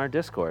us on our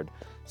Discord.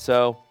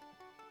 So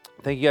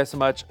thank you guys so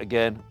much.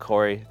 Again,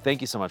 Corey,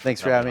 thank you so much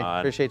Thanks for coming having me. on.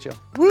 Appreciate you.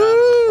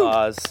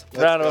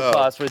 Round of go.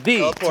 applause for the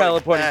Teleporting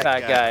teleporting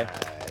fat fat guy.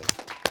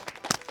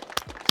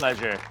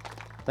 Pleasure.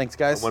 Thanks,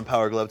 guys. One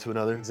Power Glove to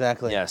another.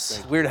 Exactly. Yes.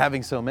 It's weird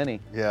having so many.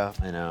 Yeah.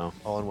 I know.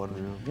 All in one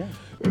room. Yeah.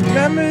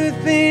 Remember the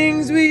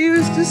things we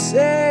used to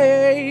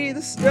say,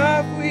 the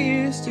stuff we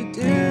used to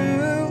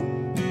do.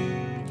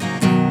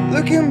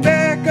 Looking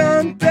back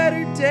on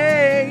better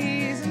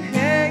days and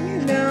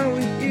hanging out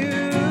with you.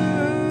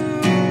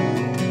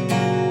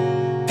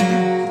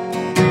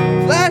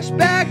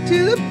 Flashback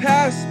to the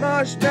past,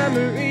 Smosh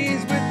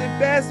memories with the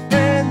best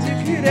friends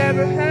you could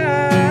ever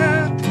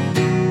have.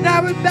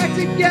 Now we're back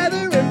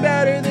together and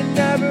better than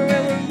ever.